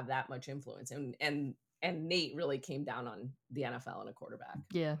can have that much influence? And Nate really came down on the NFL and a quarterback.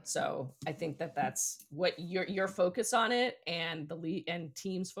 Yeah. So I think that's what your focus on it, and the league and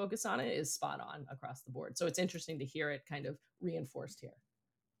teams focus on it is spot on across the board. So it's interesting to hear it kind of reinforced here.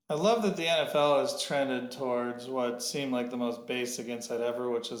 I love that the NFL has trended towards what seemed like the most basic insight ever,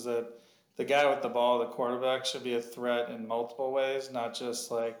 which is that the guy with the ball, the quarterback, should be a threat in multiple ways, not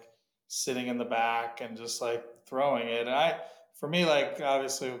just like sitting in the back and just like throwing it. And for me, like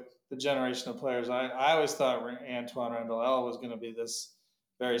obviously the generation of players, I always thought Antoine Randall El was going to be this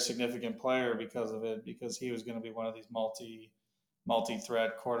very significant player because of it, because he was going to be one of these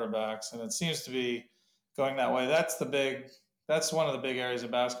multi-threat quarterbacks, and it seems to be going that way. That's one of the big areas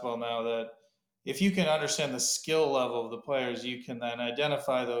of basketball now, that if you can understand the skill level of the players, you can then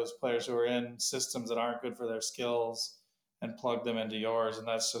identify those players who are in systems that aren't good for their skills and plug them into yours. And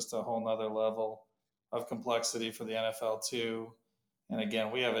that's just a whole nother level of complexity for the NFL too. And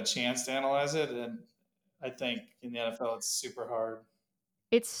again, we have a chance to analyze it. And I think in the NFL, it's super hard.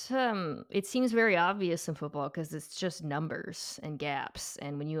 It seems very obvious in football because it's just numbers and gaps.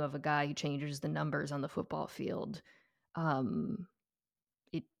 And when you have a guy who changes the numbers on the football field, um,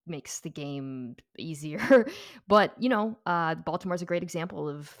 it makes the game easier. But Baltimore's a great example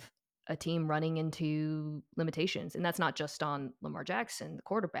of a team running into limitations, and that's not just on Lamar Jackson, the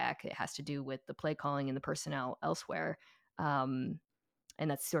quarterback. It has to do with the play calling and the personnel elsewhere. Um, and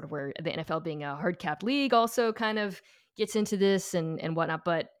that's sort of where the NFL, being a hard cap league, also kind of gets into this and whatnot.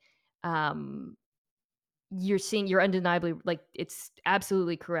 But um, you're undeniably, like, it's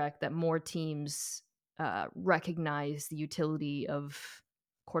absolutely correct that more teams recognize the utility of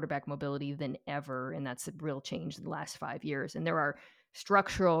quarterback mobility than ever, and that's a real change in the last 5 years. And there are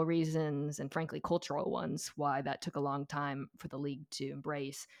structural reasons and frankly cultural ones why that took a long time for the league to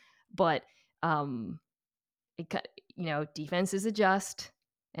embrace. But um, defenses adjust,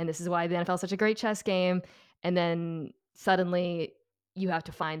 and this is why the NFL is such a great chess game. And then suddenly you have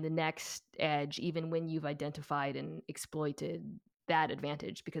to find the next edge, even when you've identified and exploited that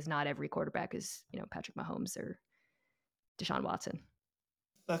advantage, because not every quarterback is, Patrick Mahomes or Deshaun Watson.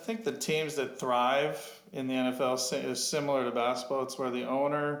 I think the teams that thrive in the NFL is similar to basketball. It's where the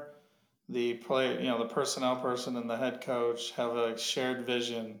owner, the player, the personnel person, and the head coach have a shared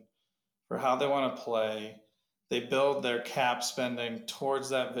vision for how they want to play. They build their cap spending towards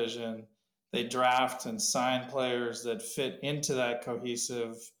that vision. They draft and sign players that fit into that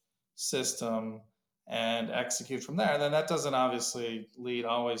cohesive system and execute from there. And then that doesn't obviously lead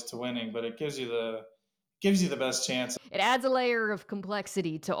always to winning, but it gives you the best chance. It adds a layer of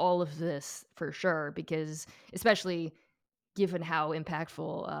complexity to all of this, for sure, because especially given how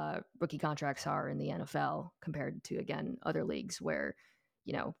impactful rookie contracts are in the NFL compared to, again, other leagues where,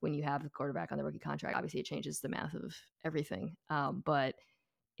 when you have the quarterback on the rookie contract, obviously it changes the math of everything. But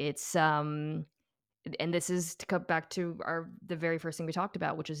it's and this is to come back to the very first thing we talked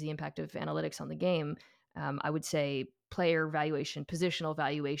about, which is the impact of analytics on the game. I would say player valuation, positional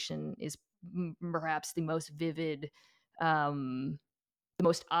valuation, is perhaps the most vivid, the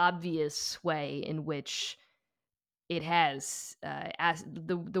most obvious way in which it has as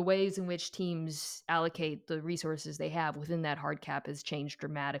the ways in which teams allocate the resources they have within that hard cap has changed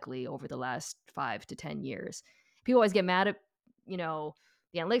dramatically over the last 5 to 10 years. People always get mad at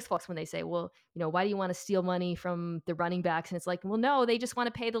the analytics folks when they say, well, why do you want to steal money from the running backs? And it's like, well, no, they just want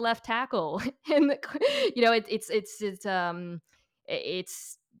to pay the left tackle. And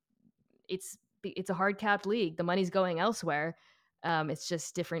it's it's a hard capped league. The money's going elsewhere. It's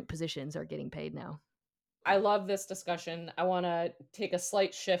just different positions are getting paid now. I love this discussion. I want to take a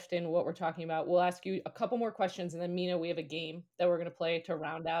slight shift in what we're talking about. We'll ask you a couple more questions, and then Mina, we have a game that we're going to play to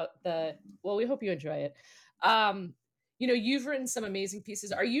round out the. Well, we hope you enjoy it. You've written some amazing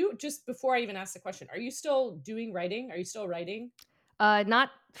pieces. Are you, just before I even ask the question, are you still doing writing? Are you still writing? Not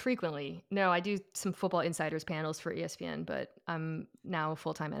frequently. No, I do some Football Insiders panels for ESPN, but I'm now a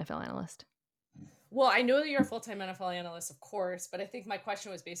full-time NFL analyst. Well, I know that you're a full-time NFL analyst, of course, but I think my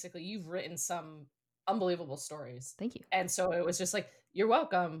question was basically, you've written some unbelievable stories. Thank you. And so it was just like, you're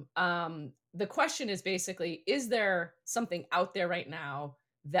welcome. The question is basically, is there something out there right now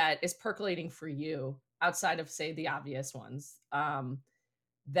that is percolating for you outside of, say, the obvious ones,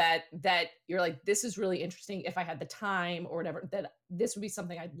 that you're like, this is really interesting, if I had the time or whatever, that this would be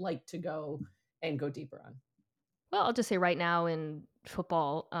something I'd like to go deeper on? Well, I'll just say right now in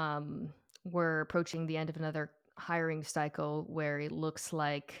football, we're approaching the end of another hiring cycle where it looks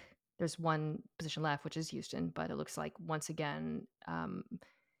like there's one position left, which is Houston, but it looks like once again, the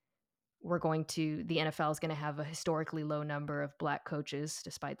NFL is going to have a historically low number of Black coaches,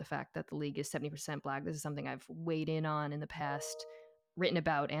 despite the fact that the league is 70% Black. This is something I've weighed in on in the past, written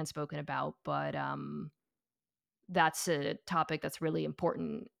about and spoken about, but that's a topic that's really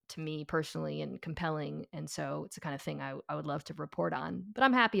important to me personally and compelling. And so it's the kind of thing I would love to report on, but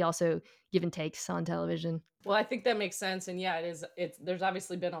I'm happy also giving takes on television. Well, I think that makes sense. And yeah, there's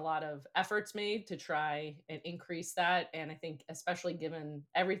obviously been a lot of efforts made to try and increase that. And I think especially given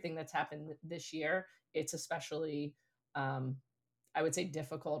everything that's happened this year, it's especially, I would say,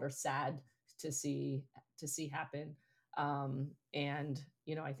 difficult or sad to see happen. And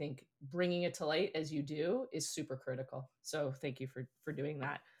I think bringing it to light as you do is super critical. So thank you for doing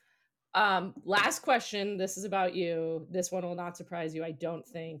that. Last question. This is about you. This one will not surprise you, I don't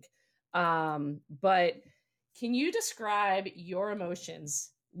think. But can you describe your emotions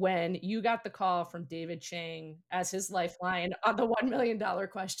when you got the call from David Chang as his lifeline on the $1 million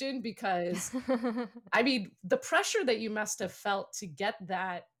question? Because I mean, the pressure that you must have felt to get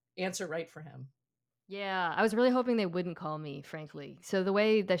that answer right for him. Yeah, I was really hoping they wouldn't call me, frankly. So the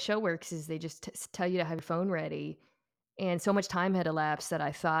way the show works is they just tell you to have your phone ready. And so much time had elapsed that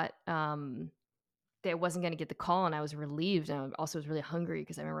I thought that I wasn't going to get the call, and I was relieved. And I also was really hungry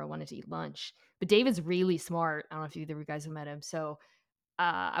because I remember I wanted to eat lunch. But David's really smart. I don't know if either of you guys have met him. So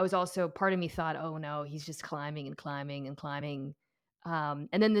I was also, part of me thought, oh no, he's just climbing and climbing and climbing. And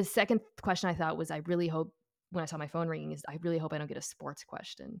then the second question I thought was, I really hope, when I saw my phone ringing, is I really hope I don't get a sports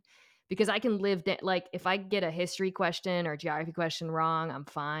question, because I can live like if I get a history question or geography question wrong, I'm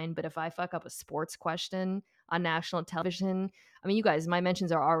fine. But if I fuck up a sports question on national television, I mean, you guys, my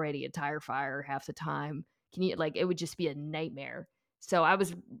mentions are already a tire fire half the time. It would just be a nightmare. So I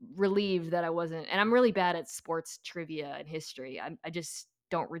was relieved that I wasn't, and I'm really bad at sports trivia and history. I just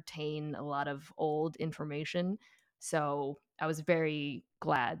don't retain a lot of old information. So I was very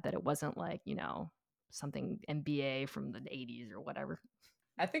glad that it wasn't like, something NBA from the 80s or whatever.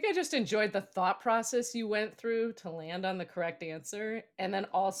 I think I just enjoyed the thought process you went through to land on the correct answer. And then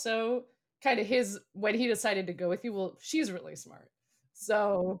also kind of when he decided to go with you, well, she's really smart.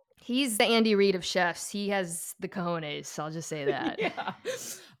 So he's the Andy Reid of chefs. He has the cojones. So I'll just say that. Yeah.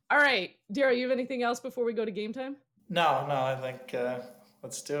 All right. Daryl, you have anything else before we go to game time? No, I think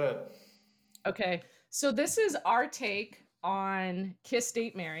let's do it. Okay. So this is our take on Kiss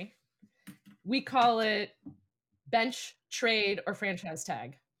Date Marry. We call it bench, trade, or franchise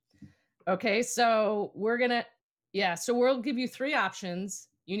tag. Okay. So we'll give you 3 options.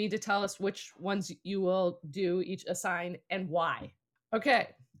 You need to tell us which ones you will do, each assign, and why. Okay.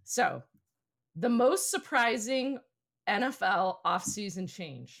 So the most surprising NFL offseason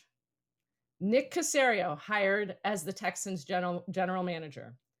change: Nick Caserio hired as the Texans general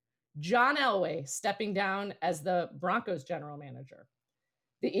manager. John Elway stepping down as the Broncos general manager.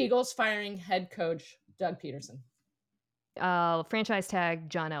 The Eagles firing head coach Doug Peterson. Franchise tag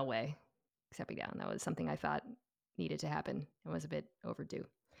John Elway stepping down. That was something I thought needed to happen. It was a bit overdue.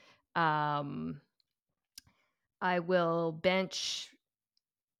 I will bench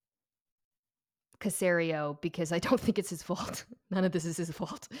Caserio because I don't think it's his fault. None of this is his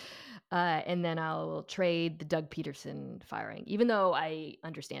fault. And then I'll trade the Doug Peterson firing, even though I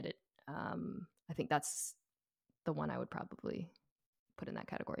understand it. I think that's the one I would probably put in that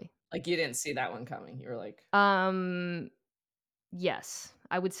category. Like, you didn't see that one coming. You were like, yes,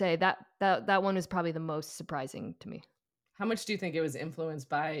 I would say that one is probably the most surprising to me. How much do you think it was influenced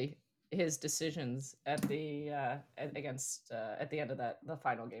by his decisions at the at the end of the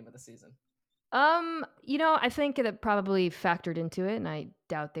final game of the season? I think that probably factored into it, and I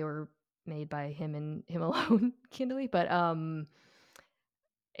doubt they were made by him and him alone, candidly. But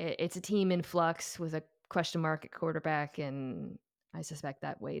it's a team in flux with a question mark at quarterback, and I suspect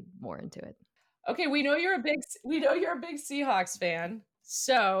that weighed more into it. Okay, we know you're a big Seahawks fan.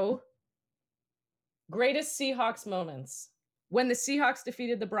 So, greatest Seahawks moments. When the Seahawks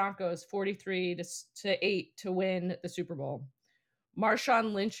defeated the Broncos 43-8 to win the Super Bowl.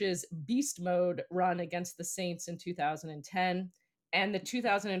 Marshawn Lynch's beast mode run against the Saints in 2010 and the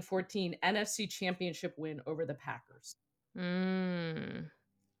 2014 NFC Championship win over the Packers. That's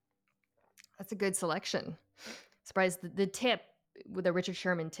a good selection. Surprised the tip with the Richard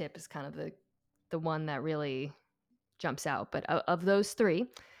Sherman tip is kind of the one that really jumps out. But of those three,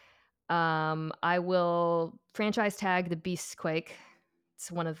 I will franchise tag the Beastquake.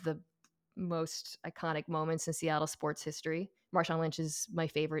 It's one of the most iconic moments in Seattle sports history. Marshawn Lynch is my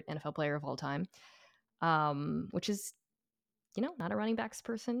favorite NFL player of all time, which is, not a running backs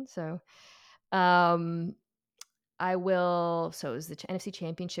person. So I will. So it was the NFC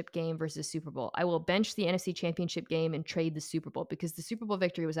Championship game versus Super Bowl. I will bench the NFC Championship game and trade the Super Bowl because the Super Bowl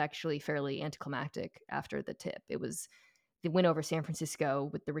victory was actually fairly anticlimactic after the tip. It was the win over San Francisco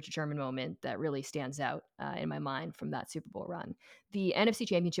with the Richard Sherman moment that really stands out in my mind from that Super Bowl run. The NFC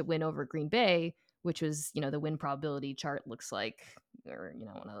Championship win over Green Bay, which was, the win probability chart looks like, or,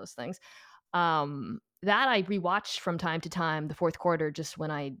 one of those things. That I rewatch from time to time, the fourth quarter, just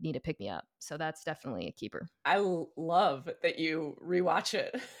when I need a pick me up. So that's definitely a keeper. I love that you rewatch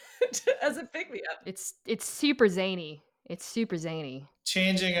it as a pick me up. It's super zany. It's super zany.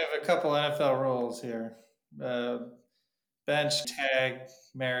 Changing of a couple NFL rules here. Bench, tag,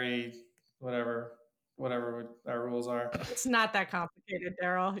 marry, whatever our rules are. It's not that complicated,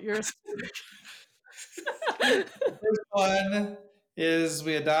 Daryl. You're First one is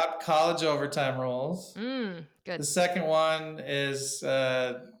we adopt college overtime rules. Good. The second one is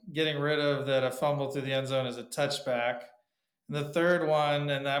getting rid of that a fumble through the end zone is a touchback. And the third one,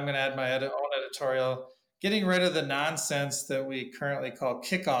 and I'm going to add my own editorial, getting rid of the nonsense that we currently call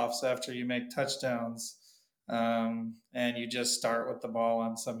kickoffs after you make touchdowns. And you just start with the ball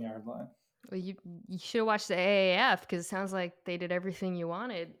on some yard line. Well, you should have watched the AAF because it sounds like they did everything you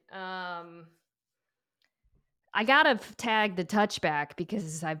wanted. I gotta tag the touchback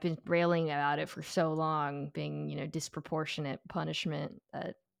because I've been railing about it for so long, being disproportionate punishment.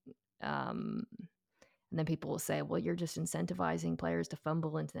 And then people will say, "Well, you're just incentivizing players to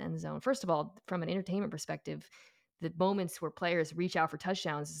fumble into the end zone." First of all, from an entertainment perspective, the moments where players reach out for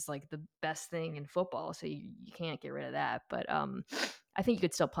touchdowns is like the best thing in football, so you can't get rid of that. But I think you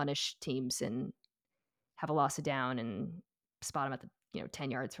could still punish teams and have a loss of down and spot them at the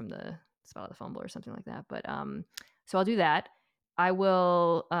 10 yards from the spot of the fumble or something like that. But so I'll do that. I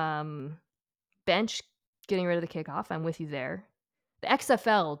will bench getting rid of the kickoff. I'm with you there. The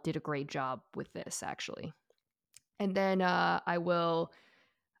XFL did a great job with this, actually. And then I will.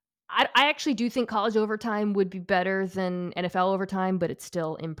 I actually do think college overtime would be better than NFL overtime, but it's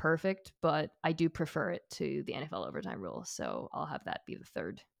still imperfect. But I do prefer it to the NFL overtime rule, so I'll have that be the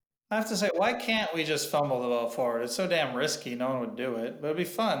third. I have to say, why can't we just fumble the ball forward? It's so damn risky. No one would do it, but it'd be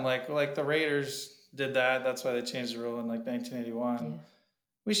fun. Like the Raiders did that. That's why they changed the rule in like 1981. Yeah.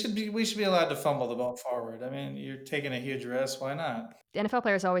 We should be allowed to fumble the ball forward. I mean, you're taking a huge risk. Why not? The NFL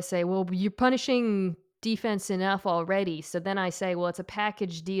players always say, "Well, you're punishing defense enough already." So then I say, "Well, it's a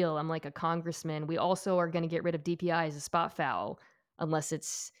package deal." I'm like a congressman. We also are going to get rid of DPI as a spot foul unless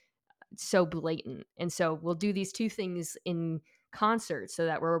it's so blatant. And so we'll do these two things in concert so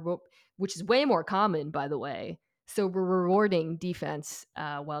that which is way more common, by the way. So we're rewarding defense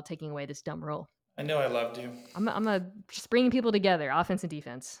while taking away this dumb rule. I know I loved you. I'm just bringing people together, offense and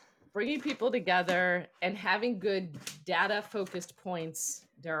defense. Bringing people together and having good data-focused points,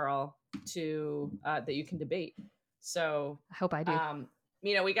 Daryl, to that you can debate. So I hope I do.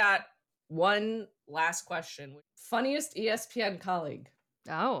 We got one last question. Funniest ESPN colleague.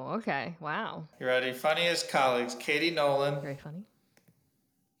 Oh, okay. Wow. You ready? Funniest colleagues. Katie Nolan. Very funny.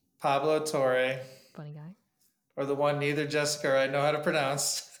 Pablo Torre. Funny guy. Or the one neither Jessica or I know how to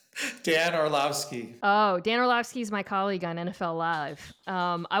pronounce. Dan Orlovsky. Oh, Dan Orlovsky is my colleague on NFL Live.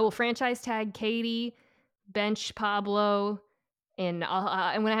 I will franchise tag Katie, bench Pablo, and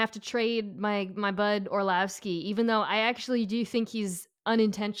I'm going to have to trade my bud Orlovsky, even though I actually do think he's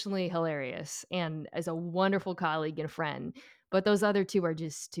unintentionally hilarious and as a wonderful colleague and friend. But those other two are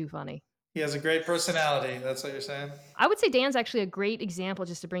just too funny. He has a great personality. That's what you're saying? I would say Dan's actually a great example,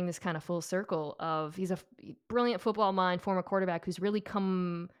 just to bring this kind of full circle, of he's a brilliant football mind, former quarterback who's really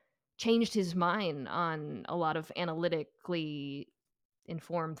changed his mind on a lot of analytically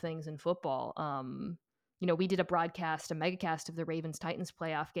informed things in football. We did a broadcast, a megacast of the Ravens Titans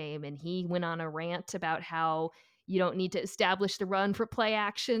playoff game, and he went on a rant about how you don't need to establish the run for play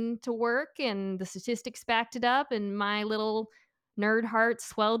action to work, and the statistics backed it up, and my little nerd heart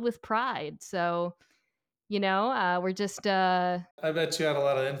swelled with pride. So, we're just I bet you had a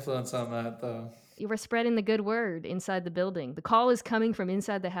lot of influence on that, though. we're spreading the good word inside the building. The call is coming from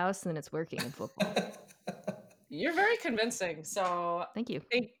inside the house, and it's working in football. You're very convincing. So Thank you.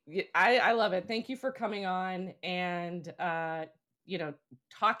 I love it. Thank you for coming on and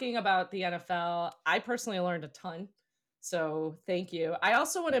talking about the NFL. I personally learned a ton. So thank you. I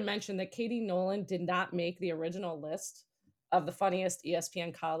also want to mention that Katie Nolan did not make the original list of the funniest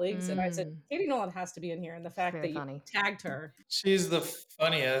ESPN colleagues. And I said, Katie Nolan has to be in here. And the fact Very that you funny. tagged her. She's the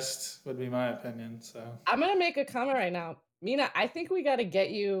funniest, would be my opinion. So I'm going to make a comment right now. Mina, I think we got to get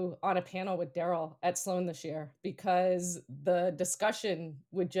you on a panel with Daryl at Sloan this year, because the discussion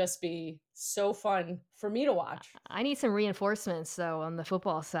would just be so fun for me to watch. I need some reinforcements, though, on the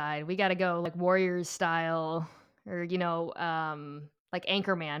football side. We got to go like Warriors style, or like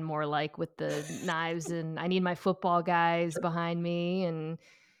Anchorman, more like, with the knives. And I need my football guys behind me, and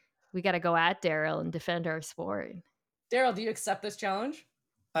we got to go at Daryl and defend our sport. Daryl, do you accept this challenge?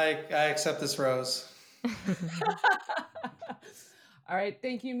 I accept this rose. All right,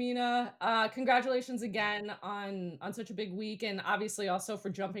 thank you, Mina. Congratulations again on such a big week, and obviously also for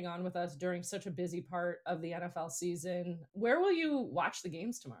jumping on with us during such a busy part of the NFL season. Where will you watch the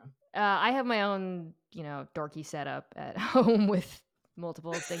games tomorrow? I have my own, dorky setup at home with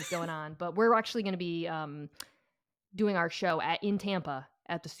multiple things going on, but we're actually going to be doing our show in Tampa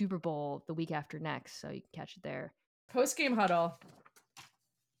at the Super Bowl the week after next, so you can catch it there. Post-game huddle.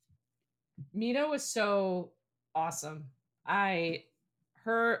 Mina was so awesome.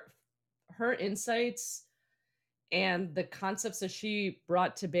 Her insights and the concepts that she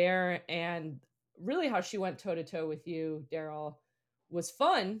brought to bear, and really how she went toe to toe with you, Daryl, was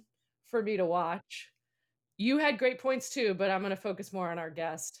fun for me to watch. You had great points too, but I'm going to focus more on our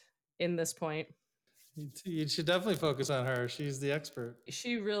guest in this point. You should definitely focus on her. She's the expert.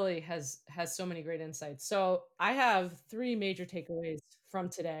 She really has so many great insights. So I have 3 major takeaways from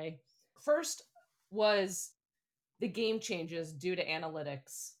today. First was the game changes due to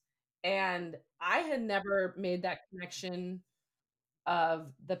analytics. And I had never made that connection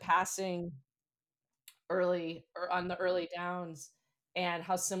of the passing early, or on the early downs, and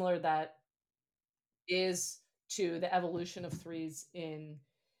how similar that is to the evolution of threes in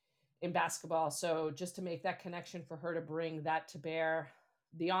basketball. So just to make that connection for her to bring that to bear,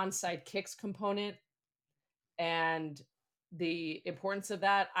 the onside kicks component and the importance of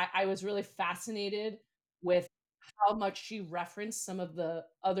that, I was really fascinated with how much she referenced some of the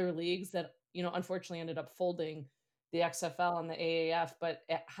other leagues that, unfortunately ended up folding, the XFL and the AAF, but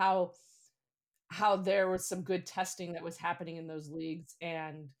how there was some good testing that was happening in those leagues.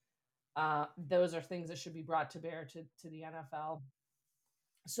 And those are things that should be brought to bear to the NFL.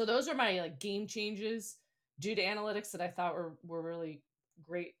 So those are my game changes due to analytics that I thought were really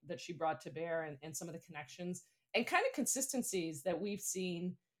great that she brought to bear, and some of the connections and kind of consistencies that we've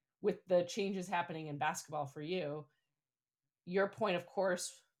seen with the changes happening in basketball for you. Your point, of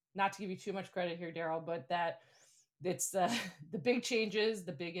course, not to give you too much credit here, Daryl, but that it's the big changes,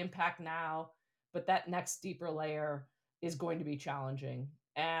 the big impact now, but that next deeper layer is going to be challenging.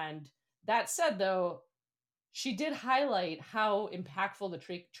 And that said, though, she did highlight how impactful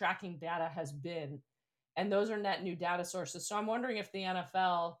the tracking data has been, and those are net new data sources. So I'm wondering if the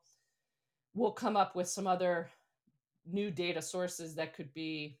NFL will come up with some other new data sources that could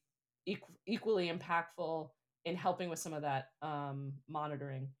be equally impactful in helping with some of that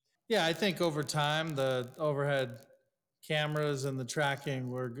monitoring. Yeah, I think over time, the overhead cameras and the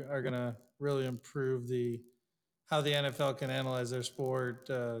tracking are going to really improve how the NFL can analyze their sport,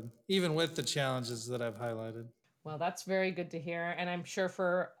 even with the challenges that I've highlighted. Well, that's very good to hear. And I'm sure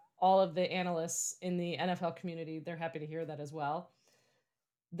for all of the analysts in the NFL community, they're happy to hear that as well.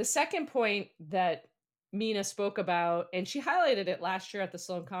 The second point that Mina spoke about, and she highlighted it last year at the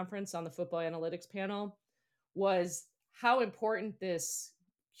Sloan Conference on the football analytics panel, was how important this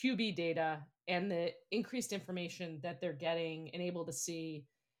QB data and the increased information that they're getting and able to see,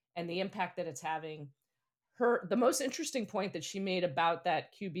 and the impact that it's having. The most interesting point that she made about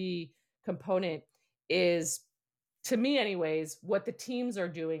that QB component is, to me anyways, what the teams are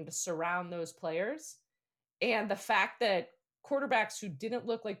doing to surround those players, and the fact that quarterbacks who didn't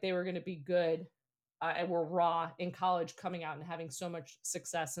look like they were going to be good and were raw in college coming out and having so much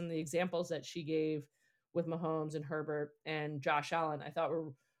success. And the examples that she gave with Mahomes and Herbert and Josh Allen, I thought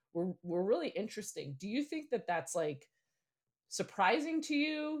were really interesting. Do you think that that's like surprising to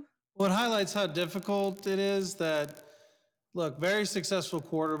you? Well, it highlights how difficult it is that, look, very successful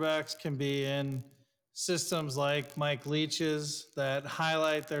quarterbacks can be in systems like Mike Leach's that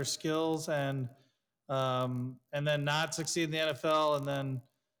highlight their skills and then not succeed in the NFL, and then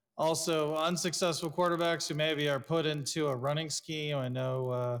also unsuccessful quarterbacks who maybe are put into a running scheme. I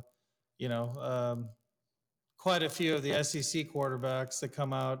know, you know, quite a few of the SEC quarterbacks that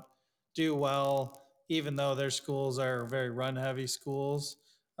come out do well, even though their schools are very run-heavy schools.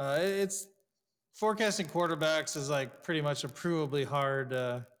 It's forecasting quarterbacks is like pretty much a provably hard,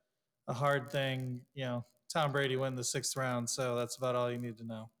 a hard thing. You know, Tom Brady won the 6th round, so that's about all you need to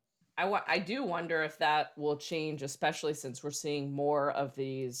know. I do wonder if that will change, especially since we're seeing more of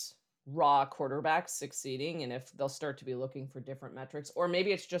these raw quarterbacks succeeding and if they'll start to be looking for different metrics, or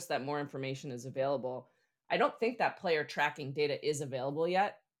maybe it's just that more information is available. I don't think that player tracking data is available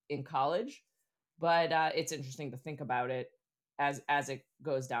yet in college, but it's interesting to think about it as it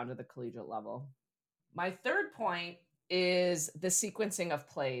goes down to the collegiate level. My third point is the sequencing of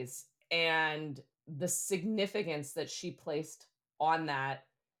plays and the significance that she placed on that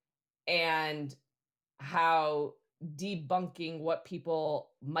and how debunking what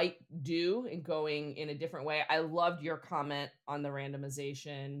people might do and going in a different way. I loved your comment on the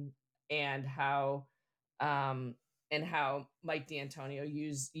randomization and how um how Mike D'Antonio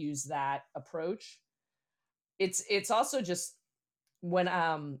used that approach. It's also just when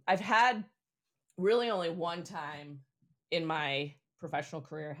I've had really only one time in my professional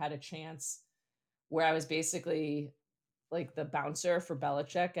career had a chance where I was basically like the bouncer for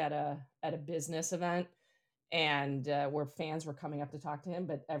Belichick at a business event, and where fans were coming up to talk to him,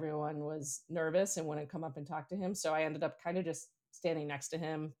 but everyone was nervous and wouldn't come up and talk to him. So I ended up kind of just standing next to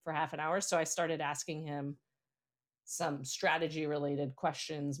him for half an hour. So I started asking him some strategy related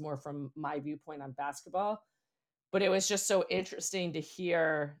questions, more from my viewpoint on basketball. But it was just so interesting to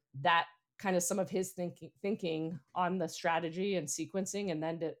hear that kind of some of his thinking on the strategy and sequencing, and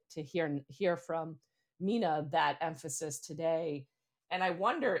then to hear from Mina that emphasis today. And I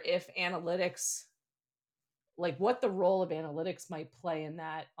wonder if analytics, like what the role of analytics might play in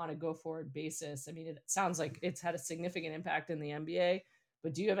that on a go forward basis. I mean, it sounds like it's had a significant impact in the NBA,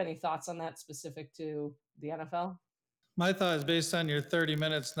 but do you have any thoughts on that specific to the NFL? My thought is based on your 30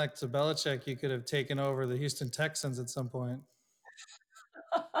 minutes next to Belichick, you could have taken over the Houston Texans at some point.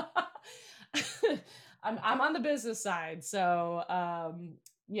 I'm on the business side, so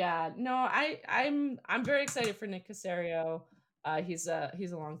yeah, no, I'm very excited for Nick Casario. He's a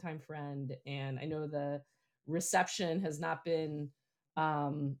longtime friend, and I know the reception has not been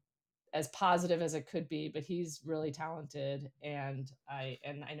um, as positive as it could be, but he's really talented, and I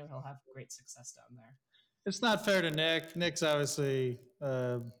know he'll have great success down there. It's not fair to Nick. Nick's obviously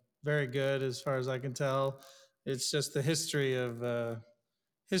very good as far as I can tell. It's just the history of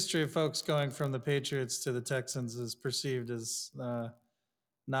folks going from the Patriots to the Texans is perceived as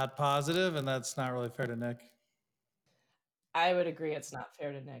not positive, and that's not really fair to Nick. I would agree it's not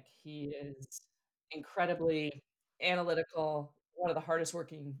fair to Nick. He is incredibly analytical, one of the hardest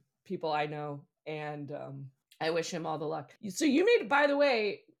working people I know, and I wish him all the luck. So you made, by the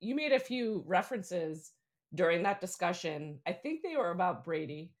way, you made a few references during that discussion. I think they were about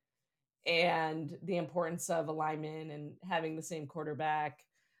Brady and the importance of alignment and having the same quarterback.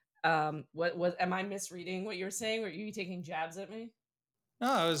 What was, am I misreading what you were saying? Were you taking jabs at me?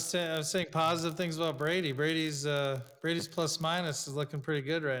 No, I was saying positive things about Brady. Brady's plus minus is looking pretty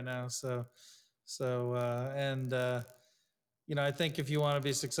good right now. So and you know, I think if you want to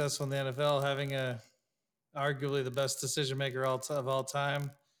be successful in the NFL, having a arguably the best decision maker of all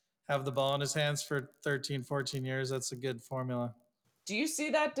time have the ball in his hands for 13, 14 years, that's a good formula. Do you see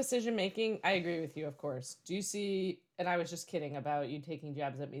that decision making? I agree with you, of course. Do you see, and I was just kidding about you taking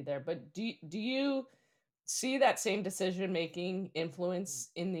jabs at me there, but do you see that same decision making influence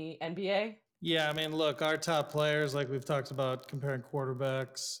in the NBA? Yeah, I mean, look, our top players, like we've talked about comparing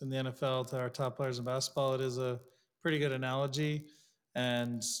quarterbacks in the NFL to our top players in basketball, it is a pretty good analogy.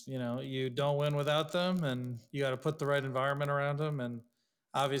 And, you know, you don't win without them, and you got to put the right environment around them. And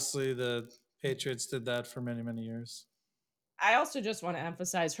obviously, the Patriots did that for many, many years. I also just want to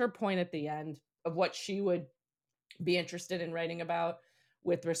emphasize her point at the end of what she would be interested in writing about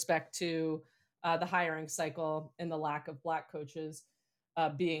with respect to the hiring cycle and the lack of black coaches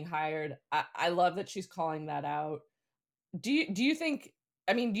being hired. I love that she's calling that out. Do you think?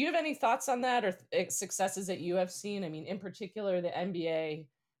 I mean, do you have any thoughts on that or successes that you have seen? I mean, in particular, the NBA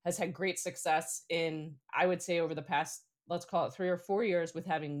has had great success in, I would say, over the past, let's call it 3 or 4 years with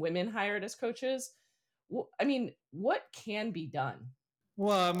having women hired as coaches. I mean, what can be done?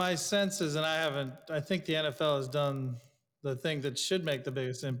 Well, my sense is, and I think the NFL has done the thing that should make the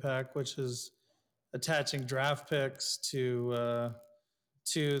biggest impact, which is attaching draft picks to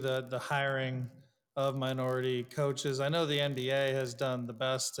the hiring of minority coaches. I know the NBA has done the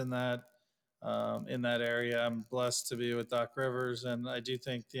best in that area. I'm blessed to be with Doc Rivers, and I do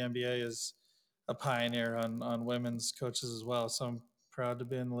think the NBA is a pioneer on women's coaches as well. So I'm proud to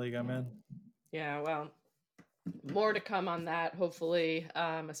be in the league I'm in. Yeah, well, more to come on that, hopefully,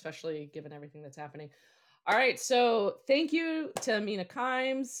 especially given everything that's happening. All right, so thank you to Mina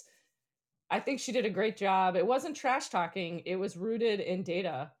Kimes. I think she did a great job. It wasn't trash talking, it was rooted in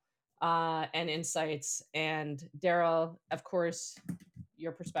data and insights. And Daryl, of course,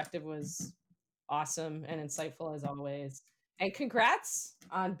 your perspective was awesome and insightful as always. And congrats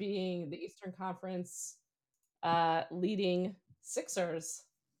on being the Eastern Conference leading Sixers.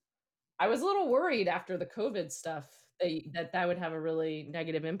 I was a little worried after the COVID stuff that would have a really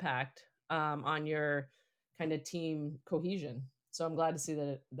negative impact on your kind of team cohesion. So I'm glad to see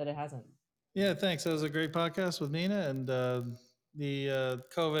that it hasn't. Yeah, thanks. That was a great podcast with Mina, and the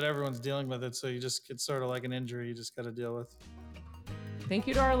COVID, everyone's dealing with it, so it's sort of like an injury you just got to deal with. Thank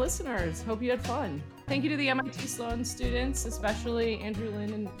you to our listeners. Hope you had fun. Thank you to the MIT Sloan students, especially Andrew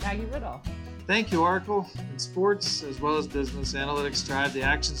Lynn and Maggie Riddle. Thank you, Oracle. In sports as well as business, analytics drive the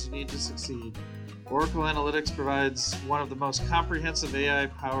actions you need to succeed. Oracle Analytics provides one of the most comprehensive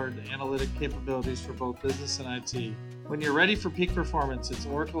AI-powered analytic capabilities for both business and IT. When you're ready for peak performance, it's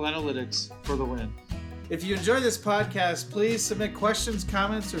Oracle Analytics for the win. If you enjoy this podcast, please submit questions,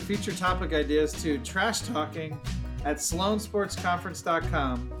 comments, or feature topic ideas to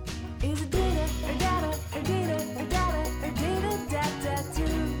trashtalking@sloansportsconference.com. Is it data?